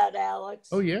 history of that, Alex.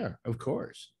 Oh yeah, of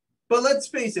course. But let's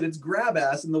face it, it's grab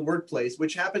ass in the workplace,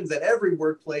 which happens at every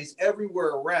workplace, everywhere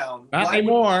around. Not Why would-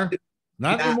 anymore.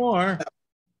 Not Yeah. anymore.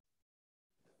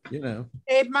 You know.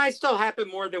 It might still happen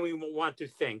more than we want to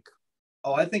think.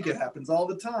 Oh, I think it happens all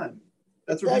the time.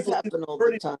 That's It where does people happen all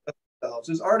the time. themselves.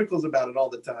 There's articles about it all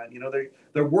the time. You know,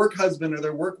 their work husband or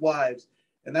their work wives,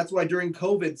 and that's why during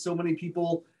COVID, so many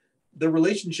people, their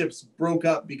relationships broke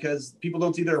up because people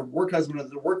don't see their work husband or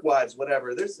their work wives,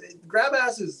 whatever. There's grab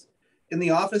asses in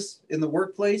the office, in the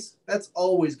workplace. That's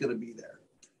always going to be there.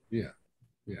 Yeah.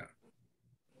 Yeah.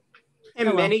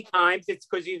 And many times it's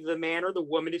because either the man or the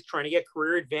woman is trying to get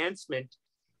career advancement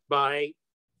by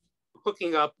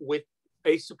hooking up with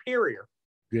a superior.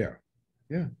 Yeah.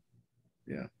 Yeah.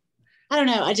 Yeah. I don't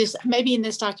know. I just, maybe in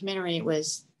this documentary, it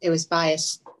was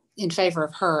biased in favor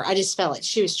of her. I just felt like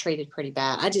she was treated pretty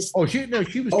bad. she was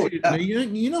treated. Yeah.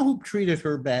 You know who treated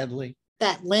her badly?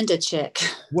 that Linda chick,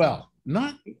 Well,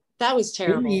 not that was in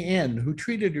terrible. the end. Who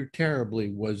treated her terribly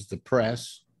was the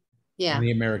press Yeah. and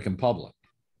the American public.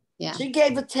 Yeah. She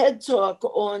gave a TED talk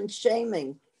on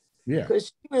shaming Yeah. because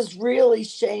she was really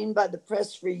shamed by the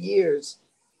press for years.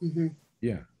 Mm-hmm.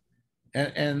 Yeah.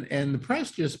 And the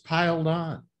press just piled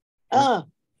on. Oh,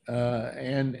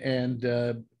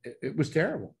 It was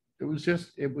terrible. It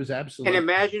was absolutely. And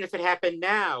imagine if it happened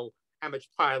now, how much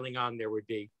piling on there would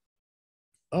be.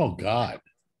 Oh God.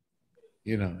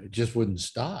 You know, it just wouldn't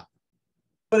stop.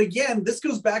 But again, this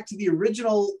goes back to the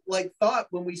original thought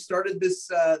when we started this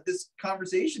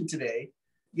conversation today.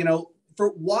 You know, for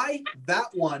why that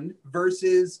one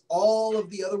versus all of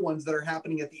the other ones that are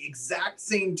happening at the exact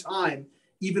same time,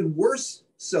 even worse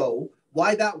so.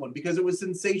 Why that one? Because it was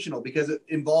sensational, because it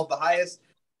involved the highest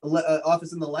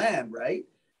office in the land, right?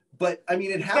 But I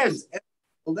mean, it happens every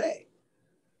single day.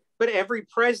 But every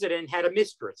president had a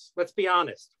mistress. Let's be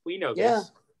honest. We know Yeah.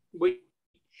 this.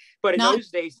 But in Not- those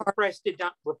days, the press did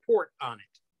not report on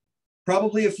it.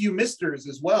 Probably a few misters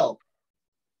as well.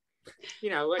 You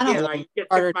know, I don't again, know. I get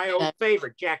Harder to my to old that.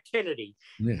 favorite, Jack Kennedy.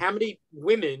 Yeah. How many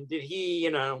women did he,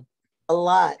 a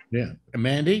lot. Yeah.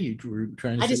 Amanda, you were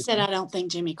trying to I just say said I something? don't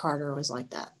think Jimmy Carter was like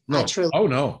that. No. I truly. Oh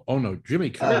no. Jimmy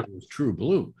Carter was true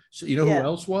blue. So you know Yeah. who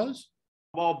else was?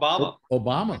 Obama.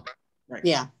 Obama. Right.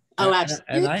 Yeah. Oh,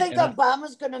 absolutely. You think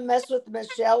Obama's going to mess with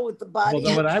Michelle with the body?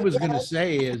 Well, what I was going to has?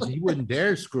 say is he wouldn't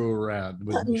dare screw around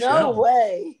with No Michelle.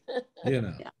 way. You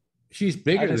know, Yeah. she's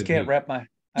bigger I just than can't he. wrap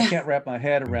my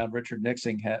head around Richard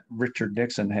Nixon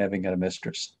having a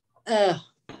mistress. Did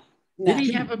No.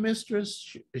 he have a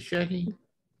mistress, Shaggy?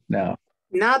 No.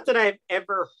 Not that I've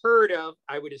ever heard of.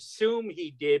 I would assume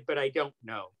he did, but I don't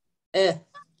know.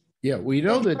 Yeah, we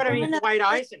know that. But I mean, Dwight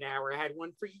Eisenhower had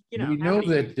one for, you know. We know how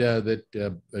many years?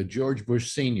 that George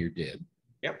Bush Sr. did.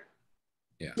 Yep.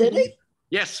 Yeah. Did he?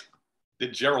 Yes.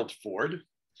 Did Gerald Ford?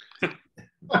 Did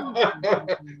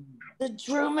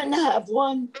Truman have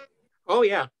one? Oh,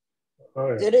 yeah.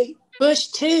 Oh, yeah. Did he? Bush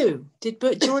too. Did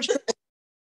George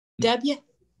W?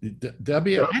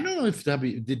 W. I don't know if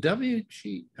did W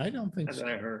cheat. I don't think That's so.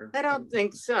 what I heard. I don't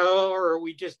think so, or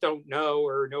we just don't know,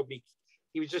 or nobody.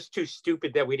 He was just too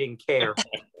stupid that we didn't care.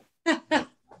 But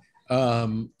you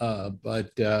know,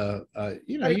 But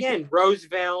again,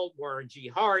 Roosevelt, Warren G.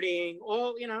 Harding,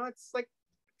 all, you know, it's like,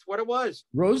 it's what it was.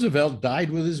 Roosevelt died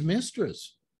with his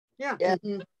mistress. Yeah. Yeah.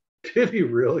 Did he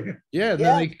really? Yeah, and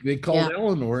Yeah. then they called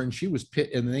Eleanor, and she was pit,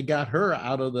 and they got her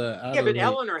out of the. Yeah, but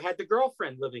Eleanor had the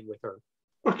girlfriend living with her.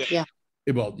 Well,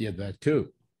 yeah, that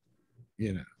too.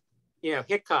 You know. Yeah,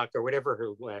 Hickok or whatever her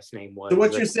last name was. So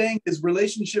what you're saying is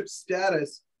relationship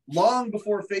status long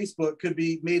before Facebook could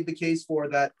be made the case for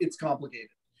that it's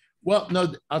complicated. Well,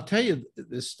 no, I'll tell you,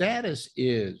 the status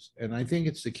is, and I think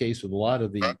it's the case with a lot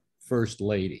of the first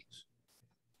ladies.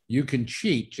 You can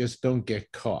cheat, just don't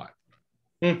get caught.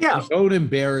 Yeah. Don't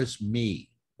embarrass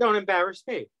me. Don't embarrass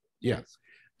me. Yes.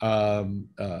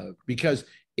 Because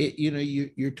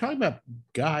you're talking about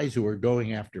guys who are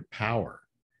going after power,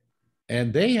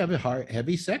 and they have a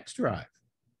heavy sex drive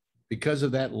because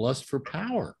of that lust for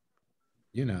power,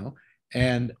 you know.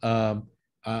 And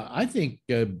I think,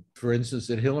 for instance,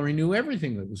 that Hillary knew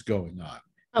everything that was going on.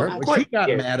 What she got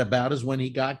mad about is when he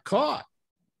got caught.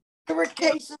 There were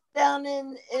cases down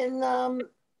in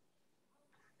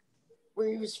where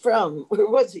he was from. Where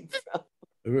was he from?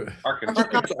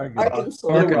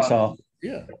 Arkansas.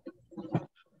 Yeah.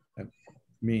 I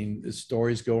mean, the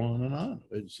stories go on and on.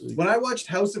 When I watched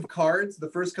House of Cards,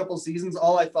 the first couple seasons,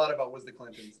 all I thought about was the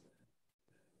Clintons.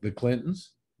 The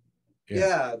Clintons?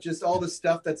 Yeah, just all the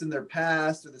stuff that's in their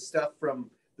past, or the stuff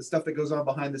that goes on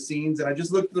behind the scenes. And I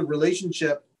just looked at the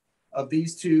relationship of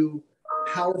these two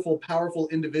powerful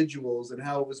individuals and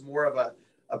how it was more of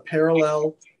a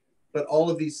parallel, but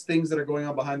all of these things that are going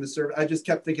on behind the surface. I just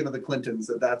kept thinking of the Clintons,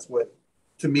 that's what,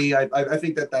 to me, I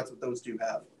think that's what those two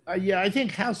have. Yeah, I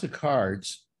think House of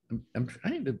Cards, I'm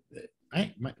trying to,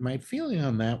 my feeling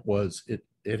on that was it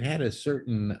had a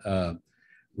certain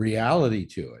reality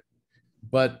to it,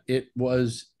 but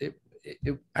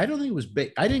I don't think it was,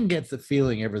 I didn't get the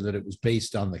feeling ever that it was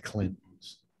based on the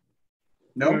Clintons.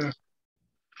 No.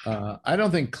 I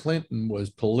don't think Clinton was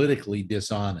politically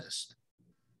dishonest,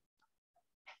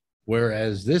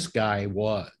 whereas this guy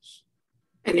was.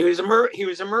 And he was a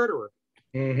murderer.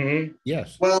 Mm-hmm.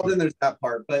 Yes. Well, then there's that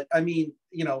part. But I mean,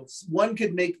 you know, one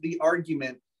could make the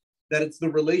argument that it's the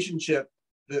relationship,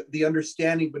 the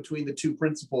understanding between the two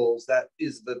principals that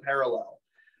is the parallel.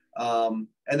 And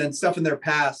then stuff in their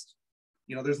past,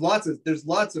 you know, there's lots of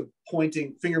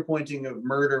finger pointing of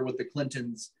murder with the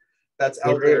Clintons that's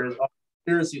out there on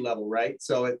conspiracy level, right?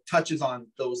 So it touches on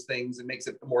those things and makes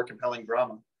it a more compelling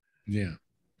drama. Yeah.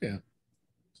 Yeah.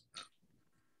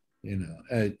 You know,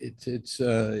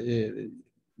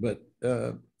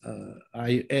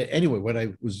 anyway, what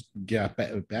I was got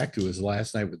back to is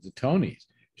last night with the Tonys.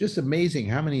 Just amazing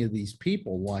how many of these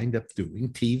people wind up doing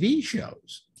TV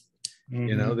shows. Mm-hmm.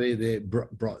 You know,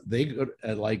 they go,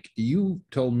 like you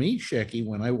told me, Shecky,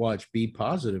 when I watched Be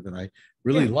Positive, and I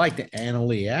really liked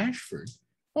Annalee Ashford.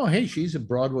 Oh, hey, she's a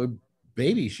Broadway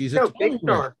baby. She's a big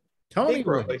star. Tony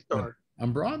Broadway star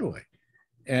on Broadway.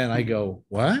 And I go,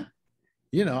 what?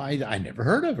 You know, I never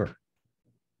heard of her.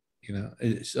 You know,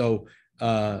 so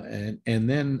and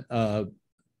then I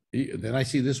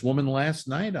see this woman last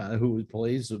night who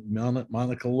plays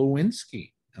Monica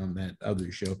Lewinsky on that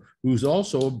other show, who's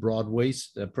also a Broadway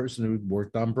person who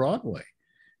worked on Broadway.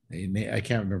 I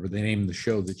can't remember the name of the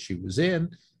show that she was in,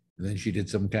 and then she did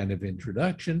some kind of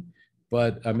introduction.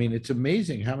 But I mean, it's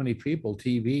amazing how many people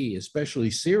TV, especially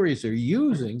series, are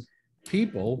using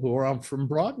people who are from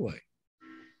Broadway,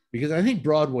 because I think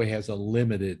Broadway has a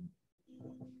limited.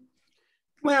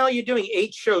 Well, you're doing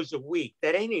 8 shows a week.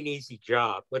 That ain't an easy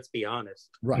job. Let's be honest.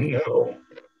 Right. No.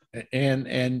 And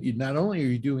not only are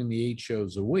you doing the 8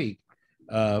 shows a week,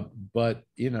 but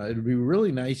you know, it'd be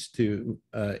really nice to.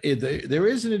 There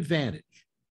is an advantage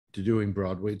to doing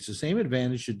Broadway. It's the same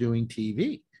advantage to doing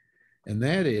TV. And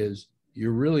that is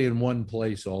you're really in one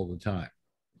place all the time.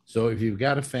 So if you've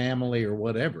got a family or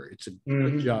whatever, it's a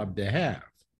good job to have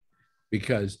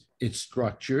because it's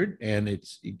structured and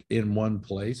it's in one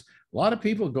place. A lot of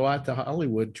people go out to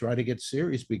Hollywood, try to get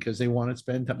serious because they want to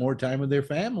spend more time with their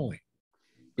family.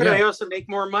 But I also make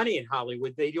more money in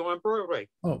Hollywood than they do on Broadway.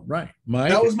 Oh, right.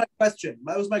 That was my question.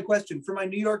 That was my question for my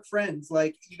New York friends.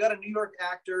 Like, you got a New York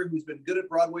actor who's been good at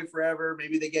Broadway forever.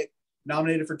 Maybe they get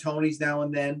nominated for Tonys now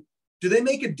and then. Do they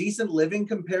make a decent living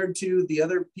compared to the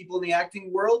other people in the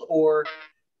acting world, or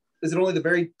is it only the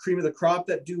very cream of the crop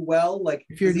that do well? Like,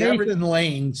 if you're Nathan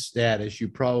Lane status, you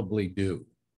probably do.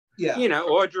 Yeah. You know,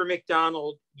 Audra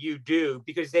McDonald, you do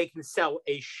because they can sell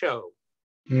a show.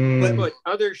 But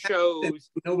other shows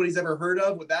nobody's ever heard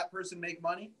of, would that person make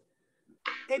money?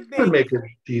 They make a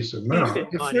decent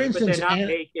amount. Money, for instance, but they're not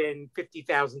making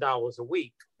 $50,000 a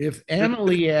week. If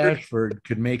Annalee Ashford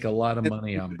could make a lot of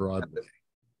money on Broadway,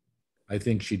 I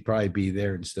think she'd probably be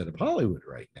there instead of Hollywood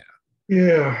right now.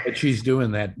 Yeah. But she's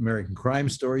doing that American Crime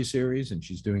Story series and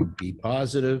she's doing Be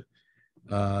Positive,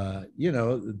 you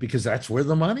know, because that's where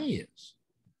the money is.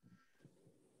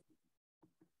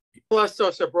 Plus,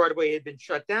 also Broadway had been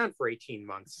shut down for 18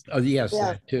 months. Oh, yes,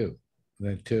 that too.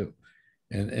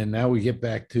 And now we get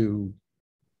back to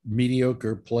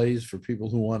mediocre plays for people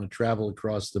who want to travel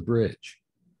across the bridge.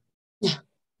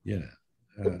 Yeah.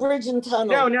 The bridge and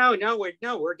tunnel. No,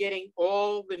 we're getting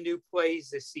all the new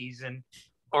plays this season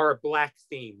are Black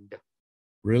themed.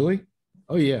 Really?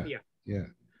 Oh, yeah. Yeah.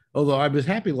 Although I was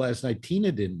happy last night,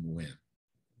 Tina didn't win.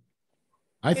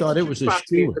 I thought it was a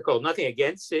musical. Nothing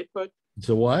against it, but it's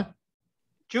a what?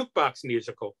 Jukebox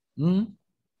musical. Mm-hmm.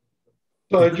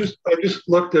 So I just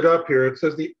looked it up here. It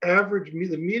says the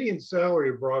median salary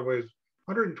of Broadway is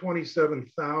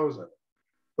 $127,000,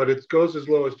 but it goes as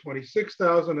low as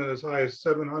 $26,000 and as high as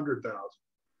 $700,000.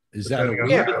 Is that a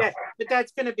yeah? But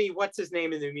that's going to be what's his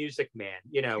name in the Music Man,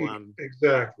 you know?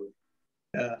 Exactly.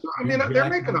 So, I mean, they're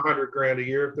making $100,000 a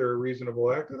year if they're a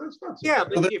reasonable actor. That's not so bad.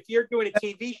 But if you're doing a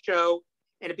TV show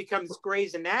and it becomes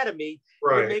Grey's Anatomy,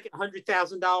 you're making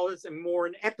 $100,000 and more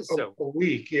an episode a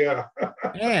week. Yeah.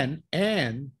 and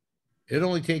it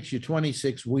only takes you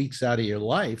 26 weeks out of your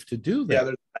life to do that.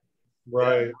 Yeah,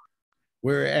 right.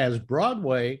 Whereas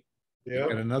Broadway, you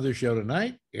got another show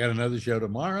tonight, you got another show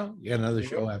tomorrow, you got another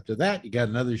show after that, you got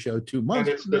another show 2 months.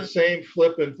 And it's the same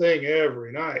flipping thing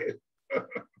every night.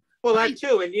 Well, that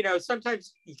too. And, you know,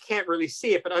 sometimes you can't really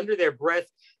see it, but under their breath,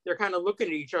 they're kind of looking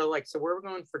at each other like, so where are we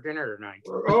going for dinner tonight?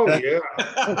 Oh, yeah.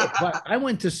 But I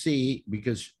went to see,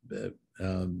 because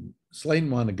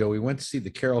Slayton wanted to go, we went to see the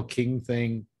Carole King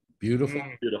thing. Beautiful.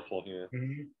 Beautiful, yeah.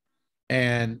 Mm-hmm.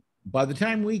 And by the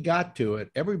time we got to it,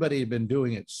 everybody had been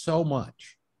doing it so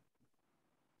much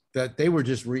that they were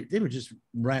just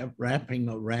rambling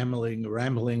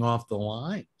off the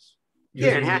lines.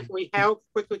 Yeah, and how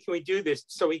quickly can we do this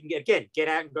so we can get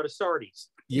out and go to Sardi's?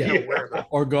 Yeah, you know,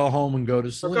 or go home and go to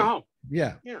sleep. Or go home.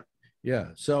 Yeah.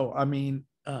 So I mean,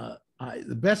 the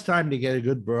best time to get a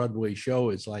good Broadway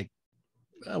show is like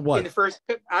what? In the first,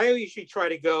 I usually try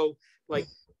to go like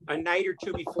a night or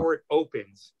two before it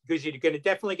opens because you're going to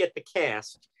definitely get the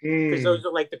cast because those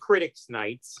are like the critics'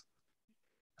 nights.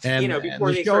 And, you know, before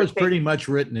and the show is pretty much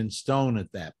written in stone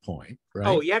at that point, right?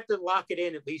 Oh, you have to lock it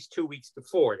in at least 2 weeks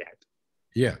before that.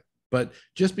 Yeah, but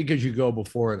just because you go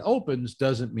before it opens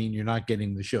doesn't mean you're not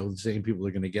getting the show the same people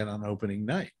are going to get on opening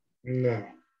night. No.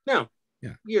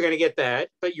 Yeah. You're going to get that,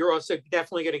 but you're also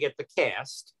definitely going to get the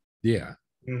cast. Yeah.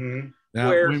 Mm-hmm. Now,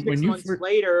 where 6 months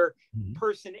later,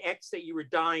 person X that you were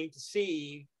dying to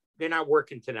see, they're not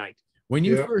working tonight. When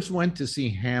you first went to see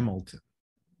Hamilton,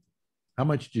 how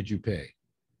much did you pay?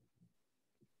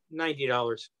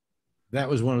 $90. That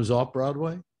was when it was off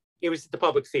Broadway? It was at the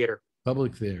Public Theater.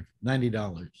 Public Theater,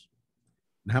 $90.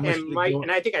 And how much?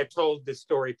 And I think I've told this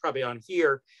story probably on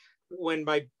here. When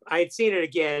I had seen it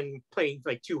again, playing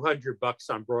like $200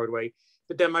 on Broadway,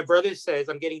 but then my brother says,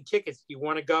 "I'm getting tickets. Do you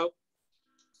want to go?"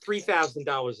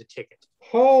 $3,000 a ticket.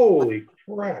 Holy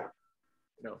crap!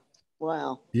 No.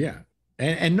 Wow. Yeah,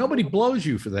 and nobody blows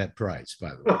you for that price,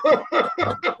 by the way.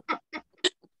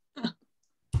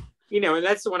 You know, and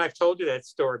that's the one I've told you that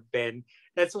story, Ben.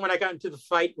 That's when I got into the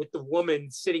fight with the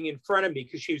woman sitting in front of me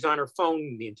because she was on her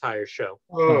phone the entire show.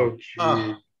 Oh,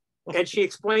 geez. And she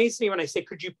explains to me when I say,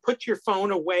 "Could you put your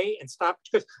phone away and stop?"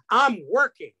 She goes, "I'm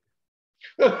working."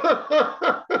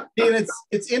 And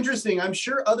it's interesting. I'm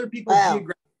sure other people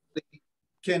geographically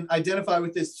can identify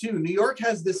with this too. New York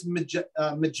has this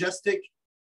majestic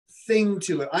thing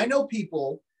to it. I know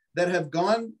people that have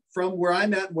gone from where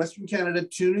I'm at in Western Canada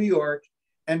to New York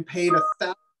and paid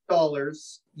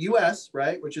dollars US,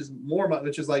 right, which is more money,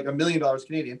 which is like $1 million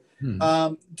Canadian,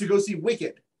 to go see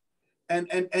Wicked, and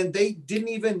they didn't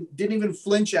even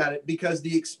flinch at it, because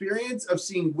the experience of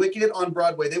seeing Wicked on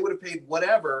Broadway, they would have paid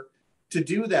whatever to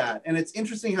do that. And it's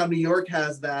interesting how New York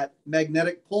has that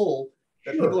magnetic pull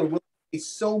that people are willing to pay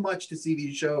so much to see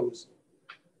these shows.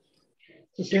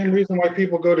 It's the same reason why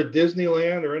people go to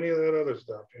Disneyland or any of that other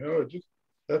stuff. You know, it just,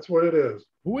 that's what it is.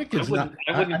 Wicked's I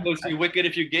wouldn't go see Wicked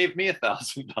if you gave me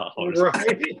 $1,000.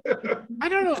 Right. I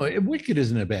don't know. Wicked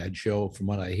isn't a bad show from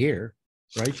what I hear.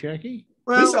 Right, Jackie?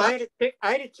 Well, I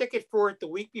had a ticket for it the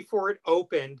week before it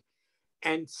opened,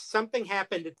 and something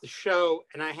happened at the show,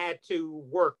 and I had to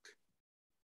work,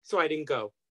 so I didn't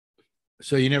go.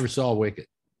 So you never saw Wicked?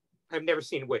 I've never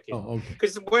seen Wicked. Oh, okay.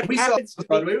 Because what happens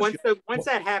to me, once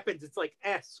that happens, it's like,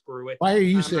 screw it. Why are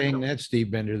you saying that,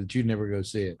 Steve Bender, that you'd never go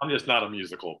see it? I'm just not a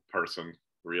musical person,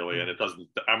 really, and it doesn't.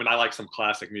 I mean, I like some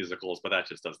classic musicals, but that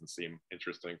just doesn't seem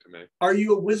interesting to me. Are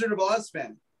you a Wizard of Oz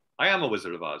fan? I am a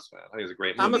Wizard of Oz fan. I think it's a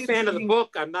great movie. I'm a fan of the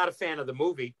book. I'm not a fan of the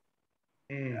movie.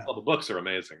 Well, the books are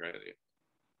amazing, right?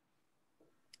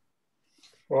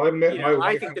 Well, I met my I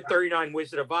wife. think the 39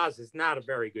 Wizard of Oz is not a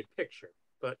very good picture,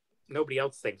 but nobody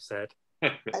else thinks that.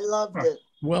 I loved it.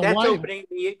 Well, that's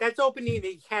opening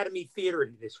the Academy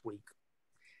Theater this week.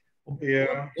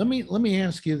 Yeah. Let me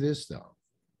ask you this though.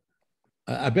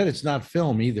 I bet it's not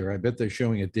film either. I bet they're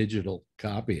showing a digital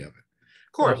copy of it.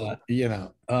 Of course.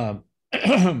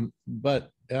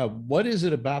 But what is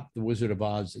it about the Wizard of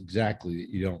Oz exactly that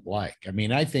you don't like? I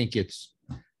mean, I think it's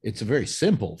a very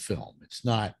simple film. It's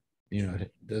not,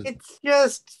 it's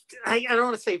just, I don't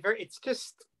want to say very, it's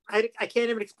just, I can't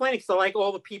even explain it, because I like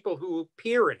all the people who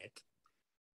appear in it,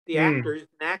 the actors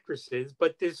and actresses,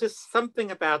 but there's just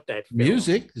something about that film.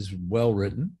 Music is well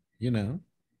written,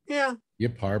 Yeah.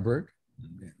 Yip Harburg.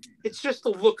 It's just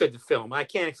the look of the film. I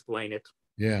can't explain it.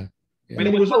 Yeah. I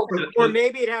mean, or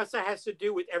maybe it also has to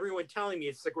do with everyone telling me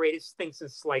it's the greatest thing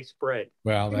since sliced bread.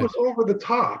 Well, it was over the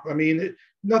top. I mean,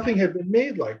 nothing had been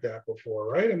made like that before,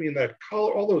 right? I mean, that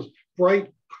color, all those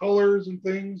bright colors and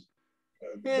things.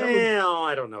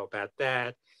 I don't know about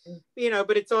that.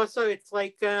 But it's also, it's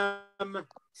like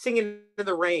Singing in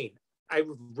the Rain. I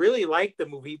really like the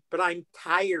movie, but I'm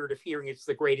tired of hearing it's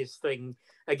the greatest thing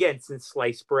again since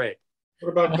sliced bread.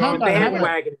 What about The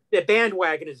Bandwagon? The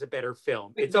Bandwagon is a better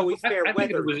film. It's always fair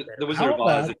weather.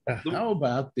 How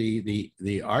about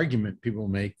the argument people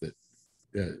make that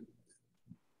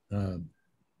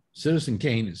Citizen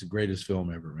Kane is the greatest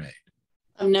film ever made?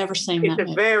 I've never seen that.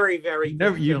 It's a very, very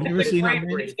good you've never seen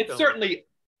it. It's certainly,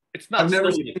 it's not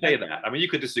silly to say that. I mean, you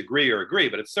could disagree or agree,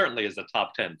 but it certainly is a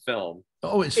top 10 film.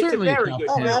 Oh, it's certainly a very good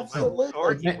film.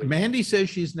 Absolutely. Mandy says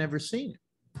she's never seen it.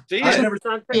 See, it's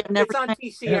on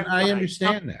TCM. And I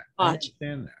understand that. I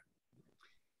understand that.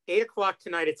 8 o'clock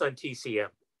tonight, it's on TCM.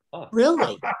 Oh.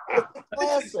 Really?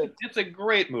 Classic. It's a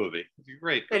great movie. It's a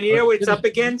great. And you know what it's up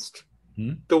against?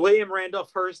 The William Randolph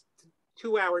Hearst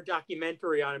 2-hour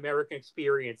documentary on American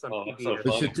Experience on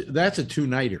PBS. That's a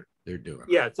 2-nighter they're doing.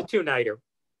 Yeah, it's a 2-nighter.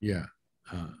 Yeah.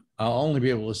 I'll only be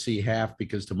able to see half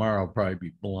because tomorrow I'll probably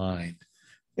be blind.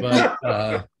 But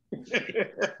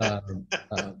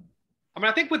I mean,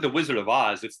 I think with the Wizard of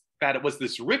Oz, it's that it was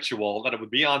this ritual that it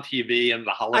would be on TV and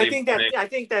the holiday. I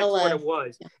think that's what it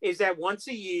was. Is that once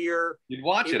a year you'd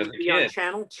watch it as a kid on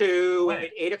Channel 2 at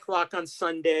 8 o'clock on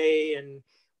Sunday, and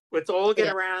let's all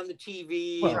get around the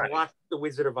TV and watch the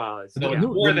Wizard of Oz. No, it's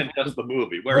more than just the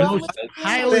movie. Whereas the most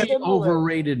highly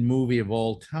overrated movie of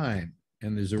all time,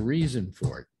 and there's a reason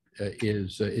for it,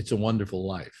 is It's a Wonderful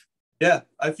Life. Yeah,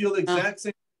 I feel the exact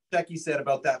same thing Jackie said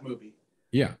about that movie.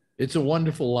 Yeah, It's a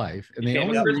Wonderful Life. And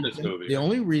the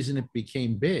only reason it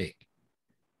became big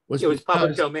was it was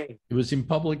public domain. It was in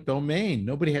public domain.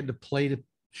 Nobody had to play to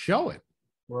show it.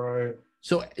 Right.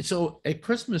 So at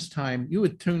Christmas time, you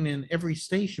would tune in. Every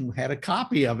station had a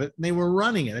copy of it, and they were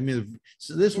running it. I mean,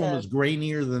 so this one was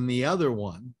grainier than the other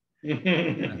one.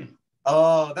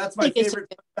 Oh, that's my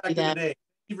favorite back in the day. Thank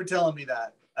you for telling me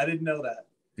that. I didn't know that.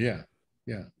 Yeah,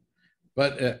 yeah.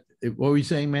 But what were you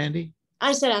saying, Mandy?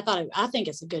 I said I think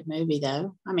it's a good movie,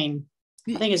 though. I mean,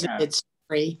 I think it's a good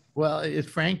story. Well, it's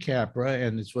Frank Capra,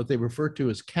 and it's what they refer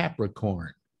to as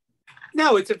Capricorn.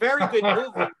 No, it's a very good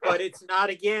movie, but it's not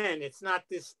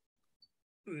this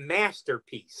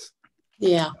masterpiece.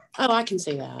 Yeah. Oh, I can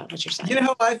see that, what you're saying. You know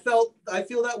how I feel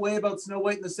that way about Snow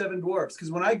White and the Seven Dwarfs,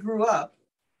 because when I grew up,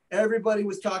 everybody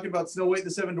was talking about Snow White and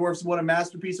the Seven Dwarfs and what a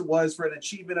masterpiece it was for an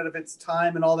achievement out of its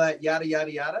time and all that, yada,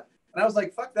 yada, yada. And I was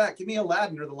like, fuck that. Give me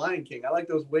Aladdin or The Lion King. I like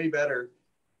those way better.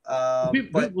 But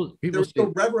there was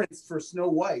no reverence for Snow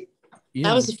White. you That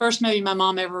know, was the first movie my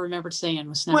mom ever remembered seeing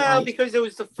was Snow Well, White. because it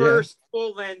was the first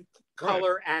full-length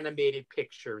color animated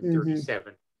picture in Mhm.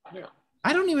 37.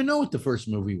 I don't even know what the first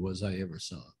movie was I ever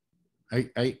saw.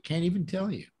 I can't even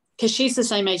tell you. Because she's the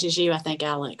same age as you, I think,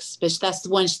 Alex. But that's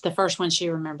the first one she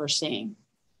remembers seeing.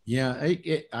 Yeah,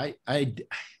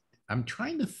 I'm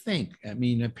trying to think. I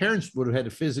mean, my parents would have had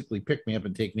to physically pick me up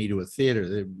and take me to a theater.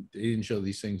 They didn't show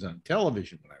these things on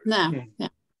television when I was No.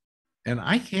 and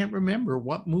I can't remember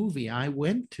what movie I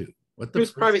went to. It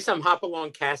was probably some Hop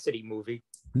Along Cassidy movie.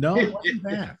 No, it wasn't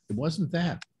that. It wasn't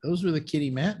that. Those were the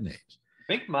kiddie matinees.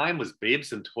 I think mine was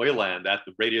Babes in Toyland at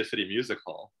the Radio City Music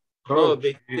Hall. Oh,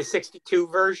 the 62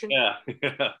 version? Yeah.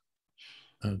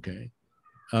 Okay.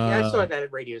 Yeah, I saw that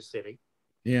at Radio City.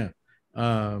 Yeah.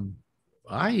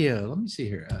 Let me see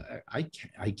here.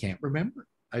 I can't remember.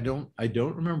 I don't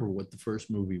remember what the first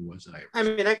movie was. I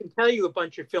mean, I can tell you a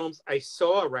bunch of films I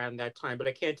saw around that time, but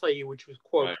I can't tell you which was,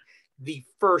 quote, the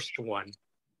first one.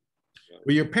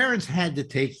 Well, your parents had to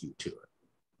take you to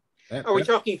it. Are we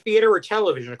talking theater or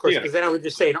television? Of course, because then I would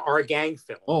just say an Our Gang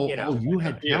film. You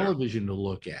had television to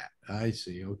look at. I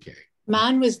see. Okay.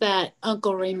 Mine was that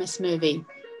Uncle Remus movie.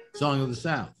 Song of the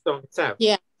South. Song of the South.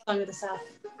 Yeah, Song of the South.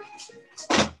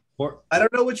 I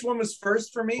don't know which one was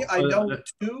first for me. I know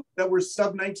two that were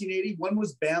sub 1980. One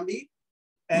was Bambi,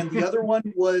 and the other one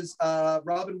was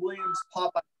Robin Williams'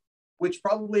 PopUp, which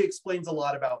probably explains a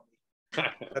lot about me.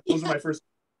 Those are my first.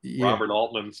 Yeah. Robert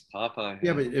Altman's Popeye.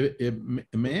 Yeah, but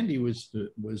Mandy was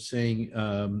saying,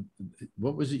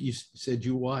 what was it you said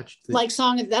you watched? Like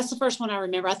that's the first one I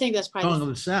remember. I think that's probably Song of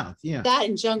the South. Yeah. That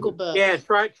and Jungle Book. Yeah,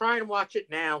 try and watch it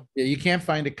now. Yeah, you can't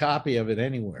find a copy of it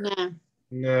anywhere.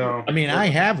 No. I mean, I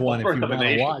have one if you want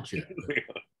to watch it.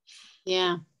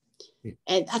 Yeah.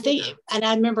 And I think, and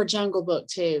I remember Jungle Book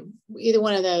too. Either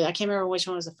one of those. I can't remember which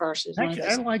one was the first. Actually,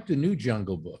 I like the new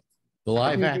Jungle Book, the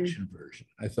live action version.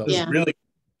 I thought it was really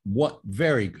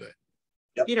very good.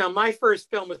 Yep. You know, my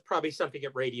first film was probably something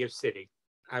at Radio City,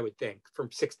 I would think, from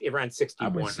around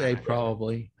 61. I would say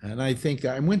probably. And I think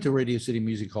I went to Radio City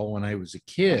Music Hall when I was a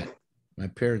kid. My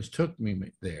parents took me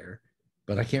there,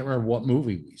 but I can't remember what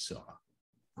movie we saw.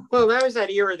 Well, that was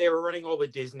that era they were running all the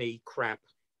Disney crap,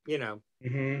 you know.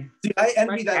 Mm-hmm. See, I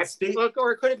envy that state. Look,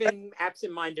 or it could have been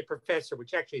Absent-Minded Professor,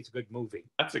 which actually is a good movie.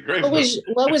 That's a great movie.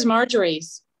 What was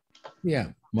Marjorie's? Yeah.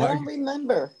 I don't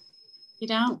remember. You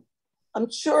don't?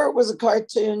 I'm sure it was a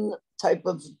cartoon type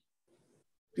of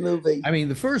movie. I mean,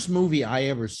 the first movie I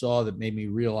ever saw that made me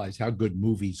realize how good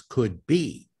movies could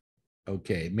be,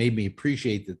 it made me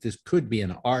appreciate that this could be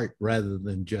an art rather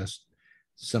than just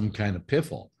some kind of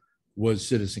piffle, was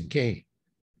Citizen Kane.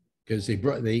 Because they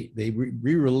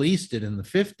re-released it in the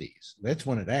 50s. That's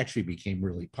when it actually became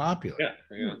really popular.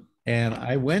 Yeah. And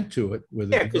I went to it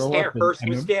with a girl. Yeah, because Hearst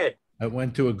was dead. I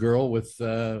went to a girl with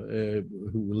who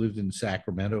lived in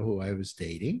Sacramento, who I was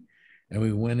dating, and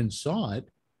we went and saw it.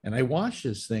 And I watched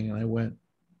this thing, and I went,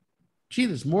 "Gee,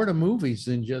 there's more to movies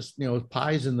than just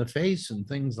pies in the face and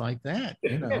things like that."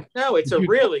 No, it's a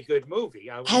really good movie.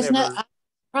 I'm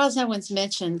surprised no one's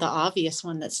mentioned the obvious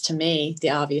one. That's to me the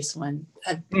obvious one.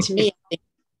 To me, a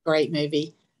great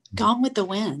movie, Gone with the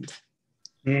Wind.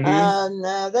 Mm-hmm.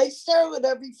 No, they start with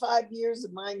every 5 years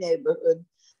in my neighborhood.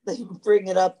 They bring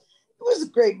it up. It was a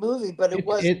great movie, but it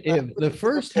wasn't. The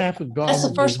first half of Gone. That's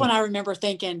the first one I remember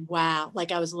thinking, "Wow!"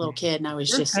 Like I was a little kid, and I was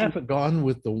just half of Gone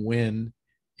with the Wind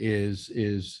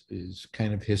is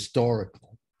kind of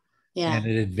historical, and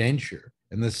an adventure,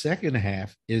 and the second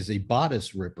half is a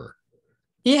bodice ripper.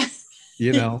 Yeah,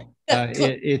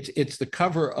 it's the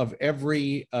cover of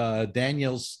every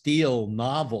Danielle Steele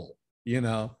novel.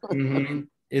 Mm-hmm.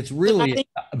 It's really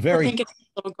very.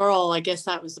 Little girl, I guess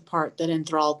that was the part that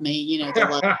enthralled me,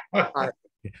 the love part.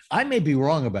 I may be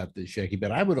wrong about this, Shecky,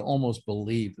 but I would almost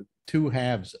believe that two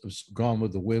halves of Gone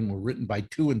with the Wind were written by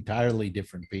two entirely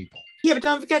different people. Yeah, but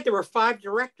don't forget there were 5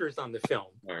 directors on the film.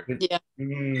 Yeah.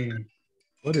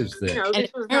 What is this? This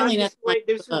was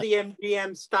the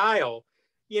MGM style,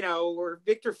 where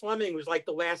Victor Fleming was like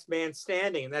the last man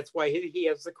standing, and that's why he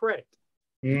has the credit.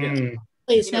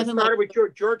 It started with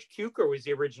George Cukor was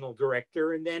the original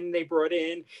director, and then they brought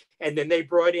in, and then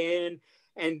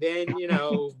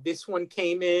this one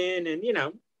came in, and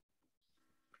it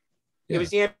was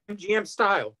the MGM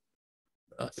style.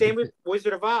 Same with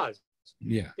Wizard of Oz.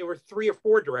 Yeah, there were 3 or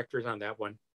 4 directors on that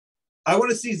one. I want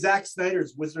to see Zack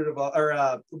Snyder's Wizard of Oz,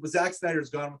 or Zack Snyder's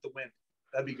Gone with the Wind.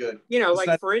 That'd be good.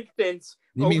 For instance,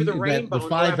 Over the Rainbow, the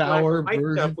 5-hour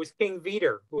version was King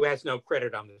Vidor, who has no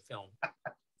credit on the film.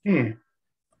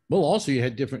 Well, also you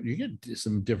get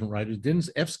some different writers. Didn't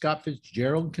F. Scott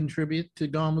Fitzgerald contribute to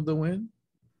Gone with the Wind?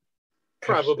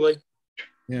 Probably.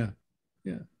 Yeah.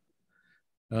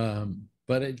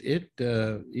 But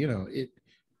you know,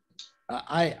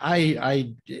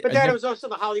 I. But that was also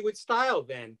the Hollywood style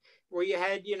then, where you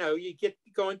had, you know, you get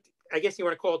going. I guess you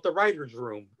want to call it the writer's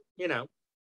room. You know.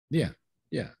 Yeah,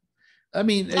 yeah. I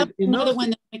mean, another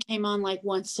one that came on like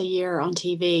once a year on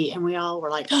TV, and we all were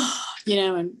like, you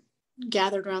know, and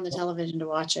gathered around the television to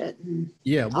watch it.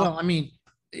 Yeah, well, I mean,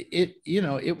 you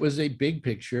know, it was a big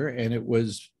picture and it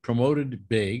was promoted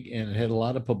big and it had a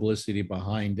lot of publicity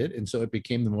behind it, and so it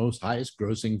became the most highest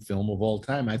grossing film of all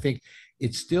time. I think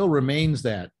it still remains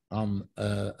that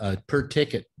a per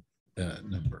ticket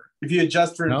number. If you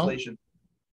adjust for inflation.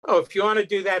 Oh, if you want to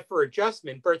do that for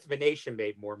adjustment, Birth of a Nation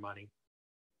made more money.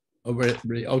 Oh,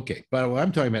 okay, but what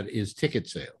I'm talking about is ticket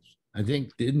sales. I think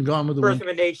didn't Gone with the Wind. Birth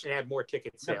of a Nation had more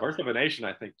ticket sales. Yeah, Birth of a Nation,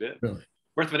 I think, did. Really?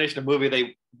 Birth of a Nation, a movie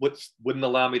they wouldn't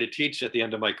allow me to teach at the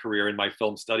end of my career in my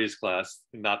film studies class,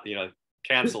 not, you know,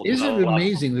 canceled. Isn't it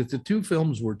amazing that the two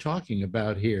films we're talking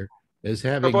about here as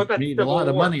having made a lot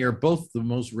of money are both the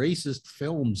most racist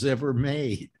films ever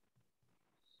made?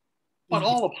 But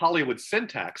all of Hollywood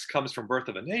syntax comes from Birth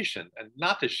of a Nation, and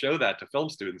not to show that to film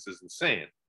students is insane.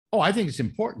 Oh, I think it's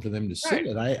important for them to see it.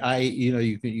 You know,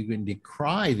 you can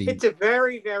decry the. It's a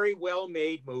very, very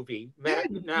well-made movie. Yeah.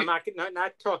 I'm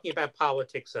not talking about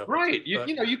politics of it. Right.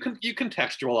 You know, you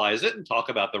contextualize it and talk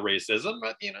about the racism,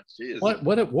 but you know, geez.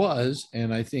 What it was,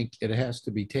 and I think it has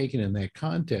to be taken in that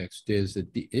context, is that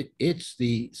it's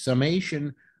the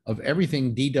summation of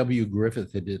everything D.W.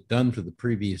 Griffith had done for the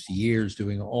previous years,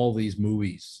 doing all these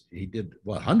movies. He did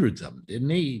hundreds of them,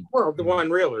 didn't he? Well, the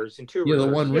one-reelers and two-reelers. Yeah,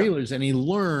 the one-reelers, and he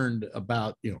learned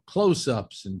about, you know,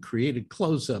 close-ups and created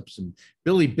close-ups, and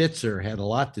Billy Bitzer had a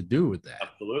lot to do with that.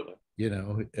 Absolutely. You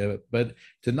know, but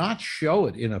to not show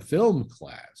it in a film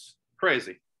class,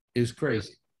 is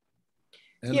crazy.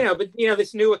 And, you know, but you know,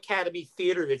 this new Academy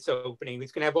Theater that's opening,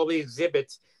 it's going to have all the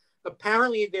exhibits.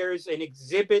 Apparently, there's an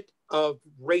exhibit of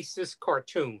racist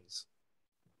cartoons.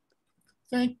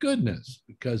 Thank goodness,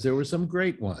 because there were some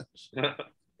great ones.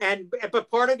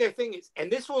 But part of their thing is,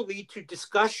 and this will lead to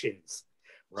discussions.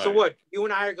 Right. So what, you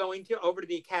and I are going over to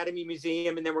the Academy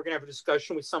Museum, and then we're going to have a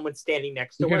discussion with someone standing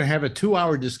next to us. We're going to have a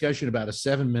 2-hour discussion about a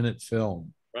 7-minute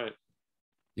film. Right.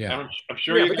 Yeah. I'm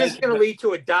sure you guys... this is going to lead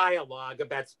to a dialogue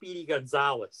about Speedy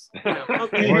Gonzalez. You know,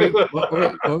 okay.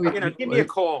 You know, give me a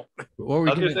call.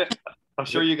 I'm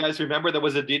sure you guys remember there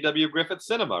was a D.W. Griffith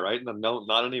Cinema, right? No,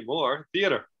 not anymore.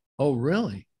 Theater. Oh,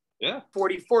 really? Yeah.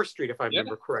 44th Street, if I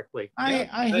remember correctly.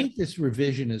 I hate this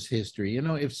revisionist history. You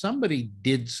know, if somebody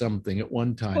did something at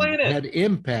one time that had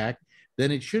impact,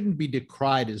 then it shouldn't be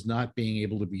decried as not being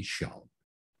able to be shown.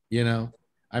 You know,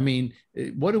 I mean,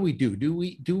 what do we do? Do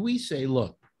we say,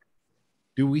 look,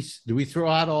 do we throw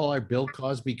out all our Bill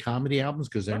Cosby comedy albums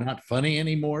because they're not funny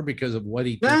anymore because of what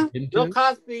he turned into? Bill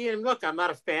Cosby, and look, I'm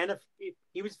not a fan of.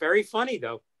 He was very funny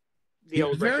though. The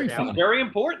old very funny, very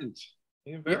important.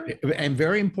 And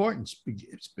very important.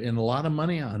 It's been a lot of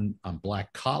money on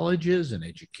black colleges and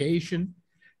education.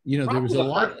 You know, there was a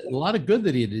lot of good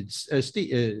that he did.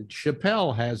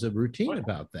 Chappelle has a routine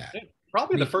about that. Yeah,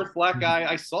 probably the first black guy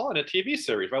I saw in a TV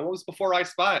series. Right? What was Before I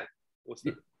Spy?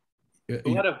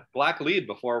 Who had a black lead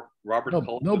before Robert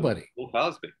Cole? Nobody. Bill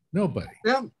Cosby. Nobody.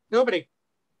 Yeah, nobody.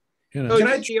 You know,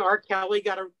 R. Kelly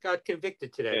got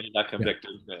convicted today. Yeah, he got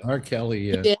convicted. Yeah. R.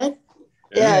 Kelly. He did?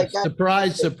 Yeah.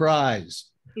 Surprise.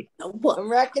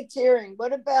 Racketeering.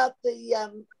 What about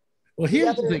the? Well,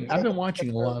 here's the thing. I've been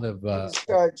watching a lot of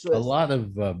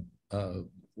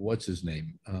what's his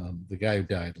name? The guy who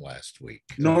died last week.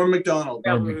 Norm Macdonald.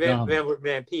 Melvin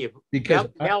Van Peebles.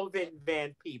 Melvin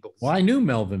Van Peebles. Well, I knew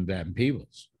Melvin Van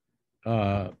Peebles.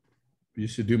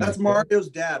 Used to do. That's Mario's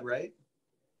dad, right?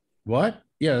 What?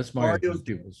 Yeah, that's Mario's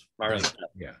Peebles.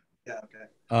 Yeah. Yeah.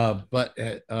 Okay. But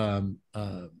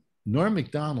Norm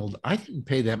Macdonald, I didn't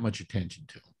pay that much attention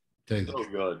to him. So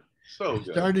good. So good.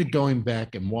 I started going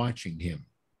back and watching him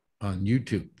on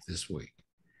YouTube this week.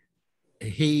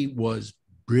 He was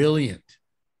brilliant.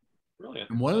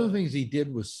 And one of the things he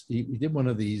did was he did one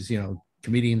of these, you know,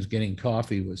 comedians getting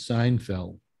coffee with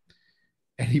Seinfeld.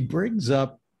 And he brings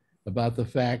up about the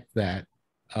fact that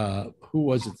who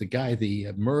was it? The guy,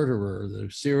 the murderer, the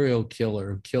serial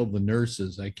killer who killed the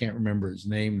nurses. I can't remember his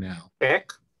name now.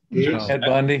 Beck? No. Ted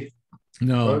Bundy?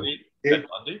 No. Ted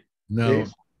Bundy? No.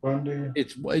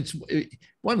 It's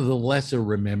one of the lesser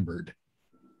remembered.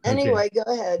 Anyway, go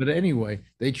ahead. But anyway,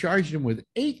 they charged him with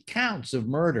 8 counts of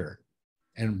murder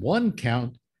and 1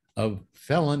 count of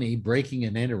felony breaking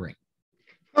and entering.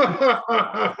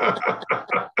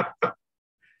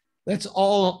 That's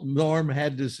all Norm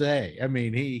had to say. I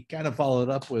mean, he kind of followed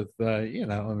up with, you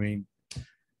know, I mean,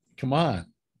 come on.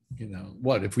 You know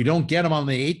what? If we don't get him on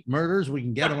the 8 murders, we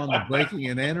can get him on the breaking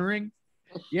and entering.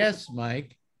 Yes,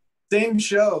 Mike. Same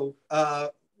show,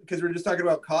 because we were just talking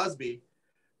about Cosby,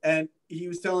 and he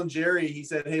was telling Jerry, he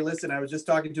said, "Hey, listen, I was just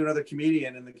talking to another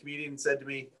comedian, and the comedian said to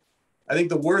me, I think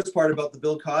the worst part about the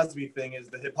Bill Cosby thing is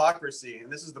the hypocrisy,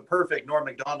 and this is the perfect Norm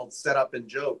Macdonald setup and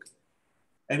joke."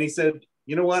 And he said,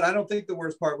 "You know what? I don't think the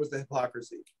worst part was the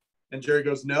hypocrisy." And Jerry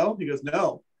goes, "No?" He goes,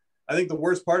 "No. I think the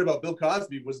worst part about Bill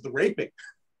Cosby was the raping."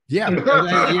 Yeah.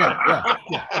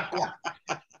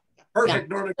 Perfect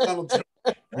Norm Macdonald joke.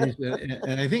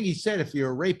 And I think he said, if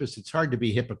you're a rapist, it's hard to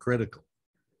be hypocritical.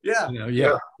 Yeah. You know,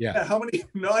 yeah. How many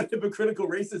non-hypocritical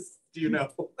racists do you know?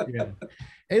 Yeah.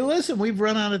 Hey, listen, we've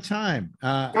run out of time.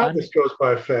 God, this goes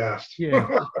by fast. Yeah,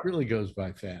 it really goes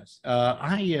by fast.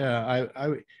 I'll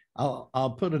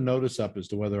put a notice up as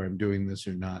to whether I'm doing this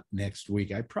or not next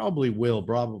week. I probably will,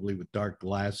 probably with dark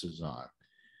glasses on.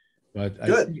 But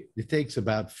I think it takes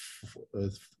about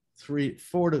 3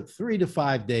 to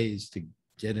 5 days to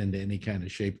get into any kind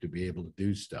of shape to be able to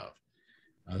do stuff.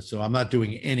 So I'm not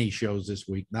doing any shows this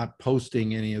week, not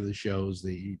posting any of the shows.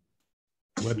 The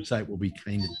website will be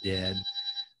kind of dead,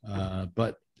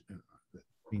 but that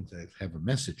means I have a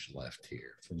message left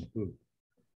here from who?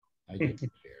 I didn't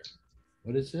care.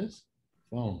 What is this?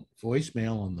 Phone,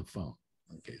 voicemail on the phone.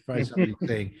 Okay, probably somebody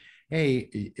saying,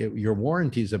 "Hey, your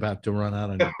warranty is about to run out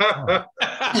on your phone."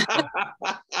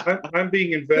 I'm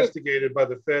being investigated by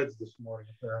the feds this morning,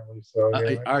 apparently. So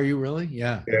yeah. Are you really?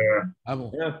 Yeah. Yeah.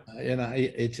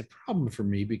 It's a problem for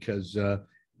me because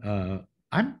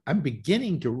I'm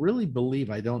beginning to really believe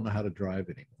I don't know how to drive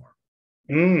anymore.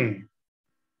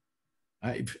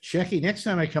 Shecky, next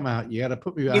time I come out, you got to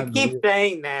put me You keep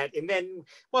saying that, and then,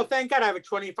 well, thank God I have a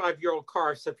 25-year-old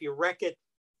car, so if you wreck it,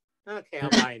 okay, I'll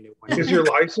buy a new one. Is your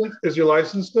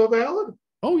license still valid?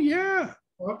 Oh yeah.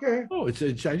 Okay. Oh, I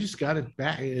just got it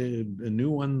back, a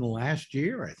new one last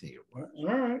year, I think it was.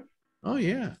 All right. Oh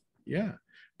yeah, yeah.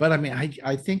 But I mean,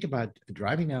 I think about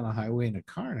driving down a highway in a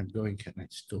car, and I'm going, can I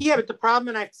still? Yeah, but the problem,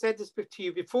 and I've said this to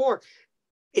you before,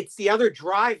 it's the other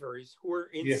drivers who are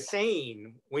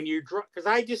insane when you drive. Because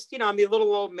I just, I'm a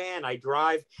little old man. I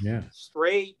drive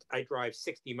straight. I drive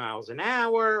 60 miles an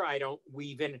hour. I don't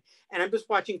weave in, and I'm just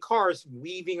watching cars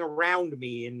weaving around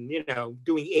me and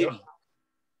doing 80.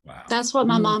 Wow. That's what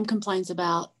my mom complains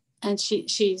about. And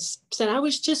she's said, I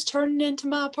was just turning into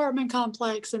my apartment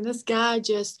complex, and this guy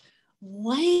just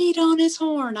laid on his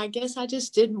horn. I guess I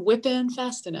just didn't whip in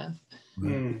fast enough.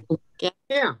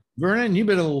 Yeah. Vernon, you've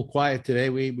been a little quiet today.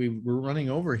 We were running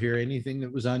over here. Anything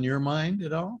that was on your mind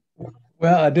at all?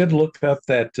 Well, I did look up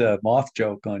that moth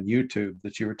joke on YouTube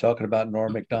that you were talking about,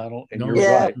 Norm Macdonald, and you're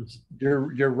right.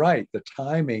 You're right. The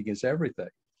timing is everything.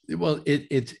 Well,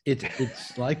 it's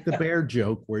like the bear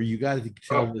joke where you got to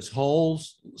tell this whole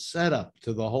setup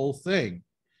to the whole thing.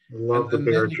 Love the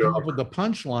bear then you come joke. up with the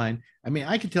punchline. I mean,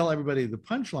 I could tell everybody the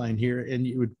punchline here, and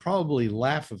you would probably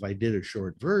laugh if I did a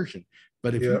short version.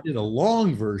 But if you did a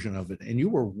long version of it and you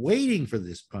were waiting for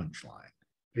this punchline,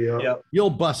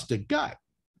 you'll bust a gut.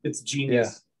 It's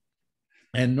genius.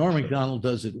 And Norm Macdonald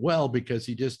does it well because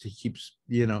he keeps,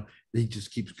 he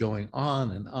just keeps going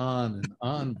on and on and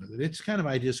on with it. It's kind of,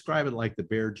 I describe it like the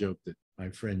bear joke that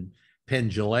my friend Penn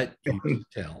Jillette used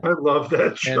to tell. I love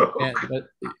that joke. But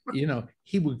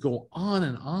he would go on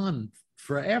and on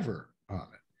forever on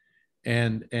it.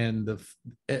 And the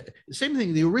same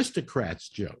thing, the Aristocrats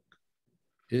joke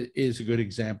is a good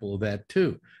example of that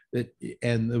too.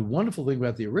 And the wonderful thing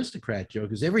about the Aristocrat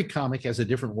joke is every comic has a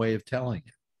different way of telling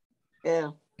it.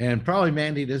 Yeah. And probably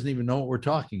Mandy doesn't even know what we're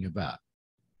talking about.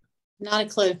 Not a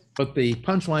clue. But the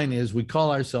punchline is we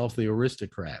call ourselves the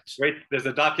Aristocrats. Great. There's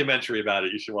a documentary about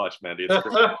it. You should watch, Mandy. It's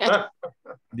great.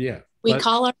 Yeah. We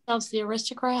call ourselves the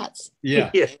Aristocrats. Yeah.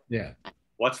 Yeah.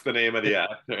 What's the name of the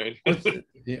act?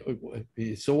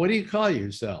 So what do you call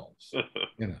yourselves?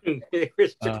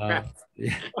 Aristocrats.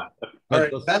 All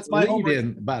right, that's my lead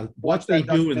in about what they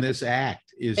do in this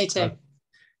act is.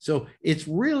 So it's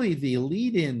really the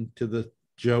lead in to the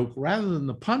joke rather than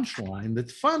the punchline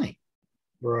that's funny.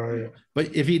 Right.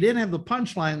 But if you didn't have the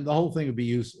punchline, the whole thing would be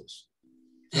useless.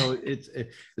 So it's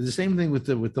the same thing with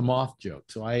the moth joke.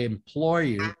 So I implore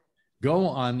you, go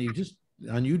on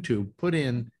YouTube, put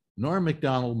in Norm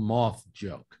Macdonald moth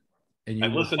joke.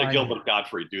 And listen to Gilbert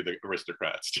Gottfried do the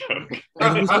Aristocrats joke.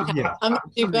 I'm going to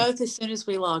do both as soon as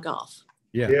we log off.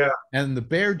 Yeah. And the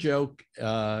bear joke,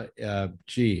 I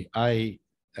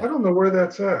don't know where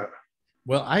that's at.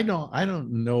 Well, I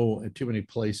don't know too many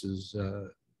places.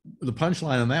 The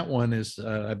punchline on that one is,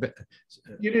 I bet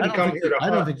you didn't come here to hunt. I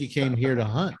don't think you came here to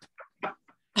hunt.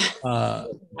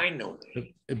 I know.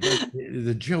 But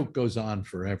the joke goes on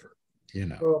forever. you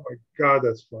know. Oh my God,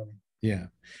 that's funny. Yeah.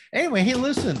 Anyway, hey,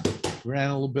 listen, we ran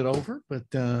a little bit over, but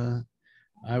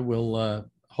I will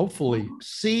hopefully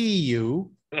see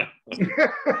you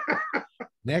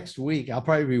next week. I'll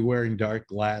probably be wearing dark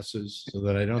glasses so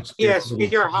that I don't scare. Yes,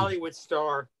 you're a Hollywood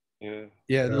star.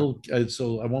 Yeah, little,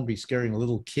 so I won't be scaring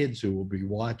little kids who will be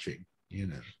watching, you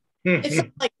know. It's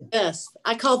like this.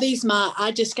 I call these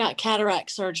I just got cataract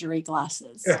surgery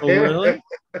glasses. Oh, really?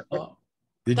 Oh.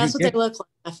 That's what they look like.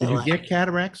 I feel Did you get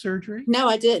cataract surgery? No,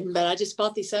 I didn't, but I just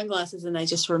bought these sunglasses and they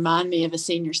just remind me of a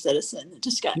senior citizen that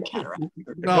just got cataract.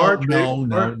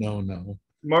 No.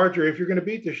 Marjorie, if you're going to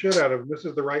beat the shit out of him, this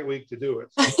is the right week to do it.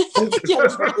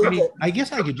 I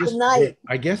guess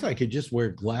I could just wear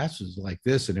glasses like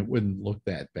this and it wouldn't look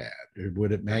that bad. Or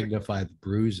would it magnify the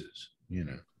bruises, you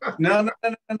know? No.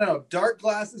 Dark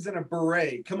glasses and a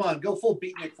beret. Come on, go full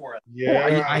beatnik for it.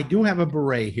 Yeah. I do have a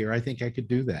beret here. I think I could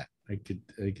do that. I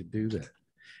could do that.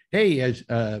 Hey,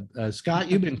 Scott,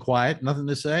 you've been quiet. Nothing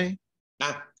to say?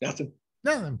 Nothing.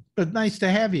 Nothing. But nice to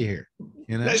have you here.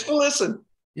 You know? Nice to listen.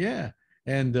 Yeah.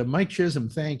 And Mike Chisholm,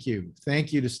 thank you.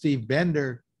 Thank you to Steve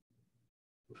Bender.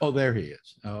 Oh, there he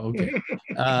is. Oh, okay.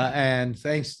 And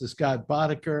thanks to Scott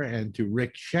Boddicker and to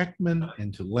Rick Scheckman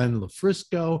and to Len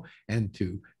LaFrisco and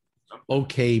to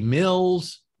OK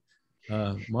Mills,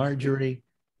 Marjorie,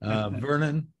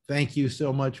 Vernon. Thank you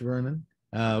so much, Vernon.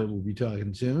 We'll be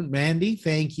talking soon. Mandy,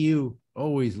 thank you.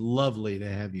 Always lovely to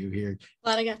have you here.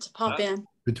 Glad I got to pop in.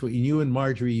 Between you and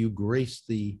Marjorie, you graced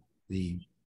the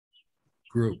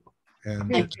group.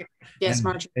 And, yes,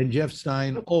 Marjorie. And Jeff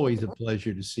Stein, always a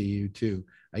pleasure to see you too.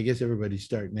 I guess everybody's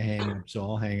starting to hang up, so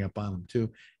I'll hang up on them too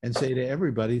and say to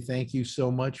everybody, thank you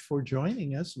so much for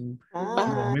joining us. And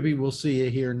maybe we'll see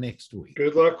you here next week.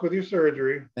 Good luck with your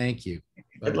surgery. Thank you.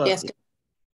 Yes.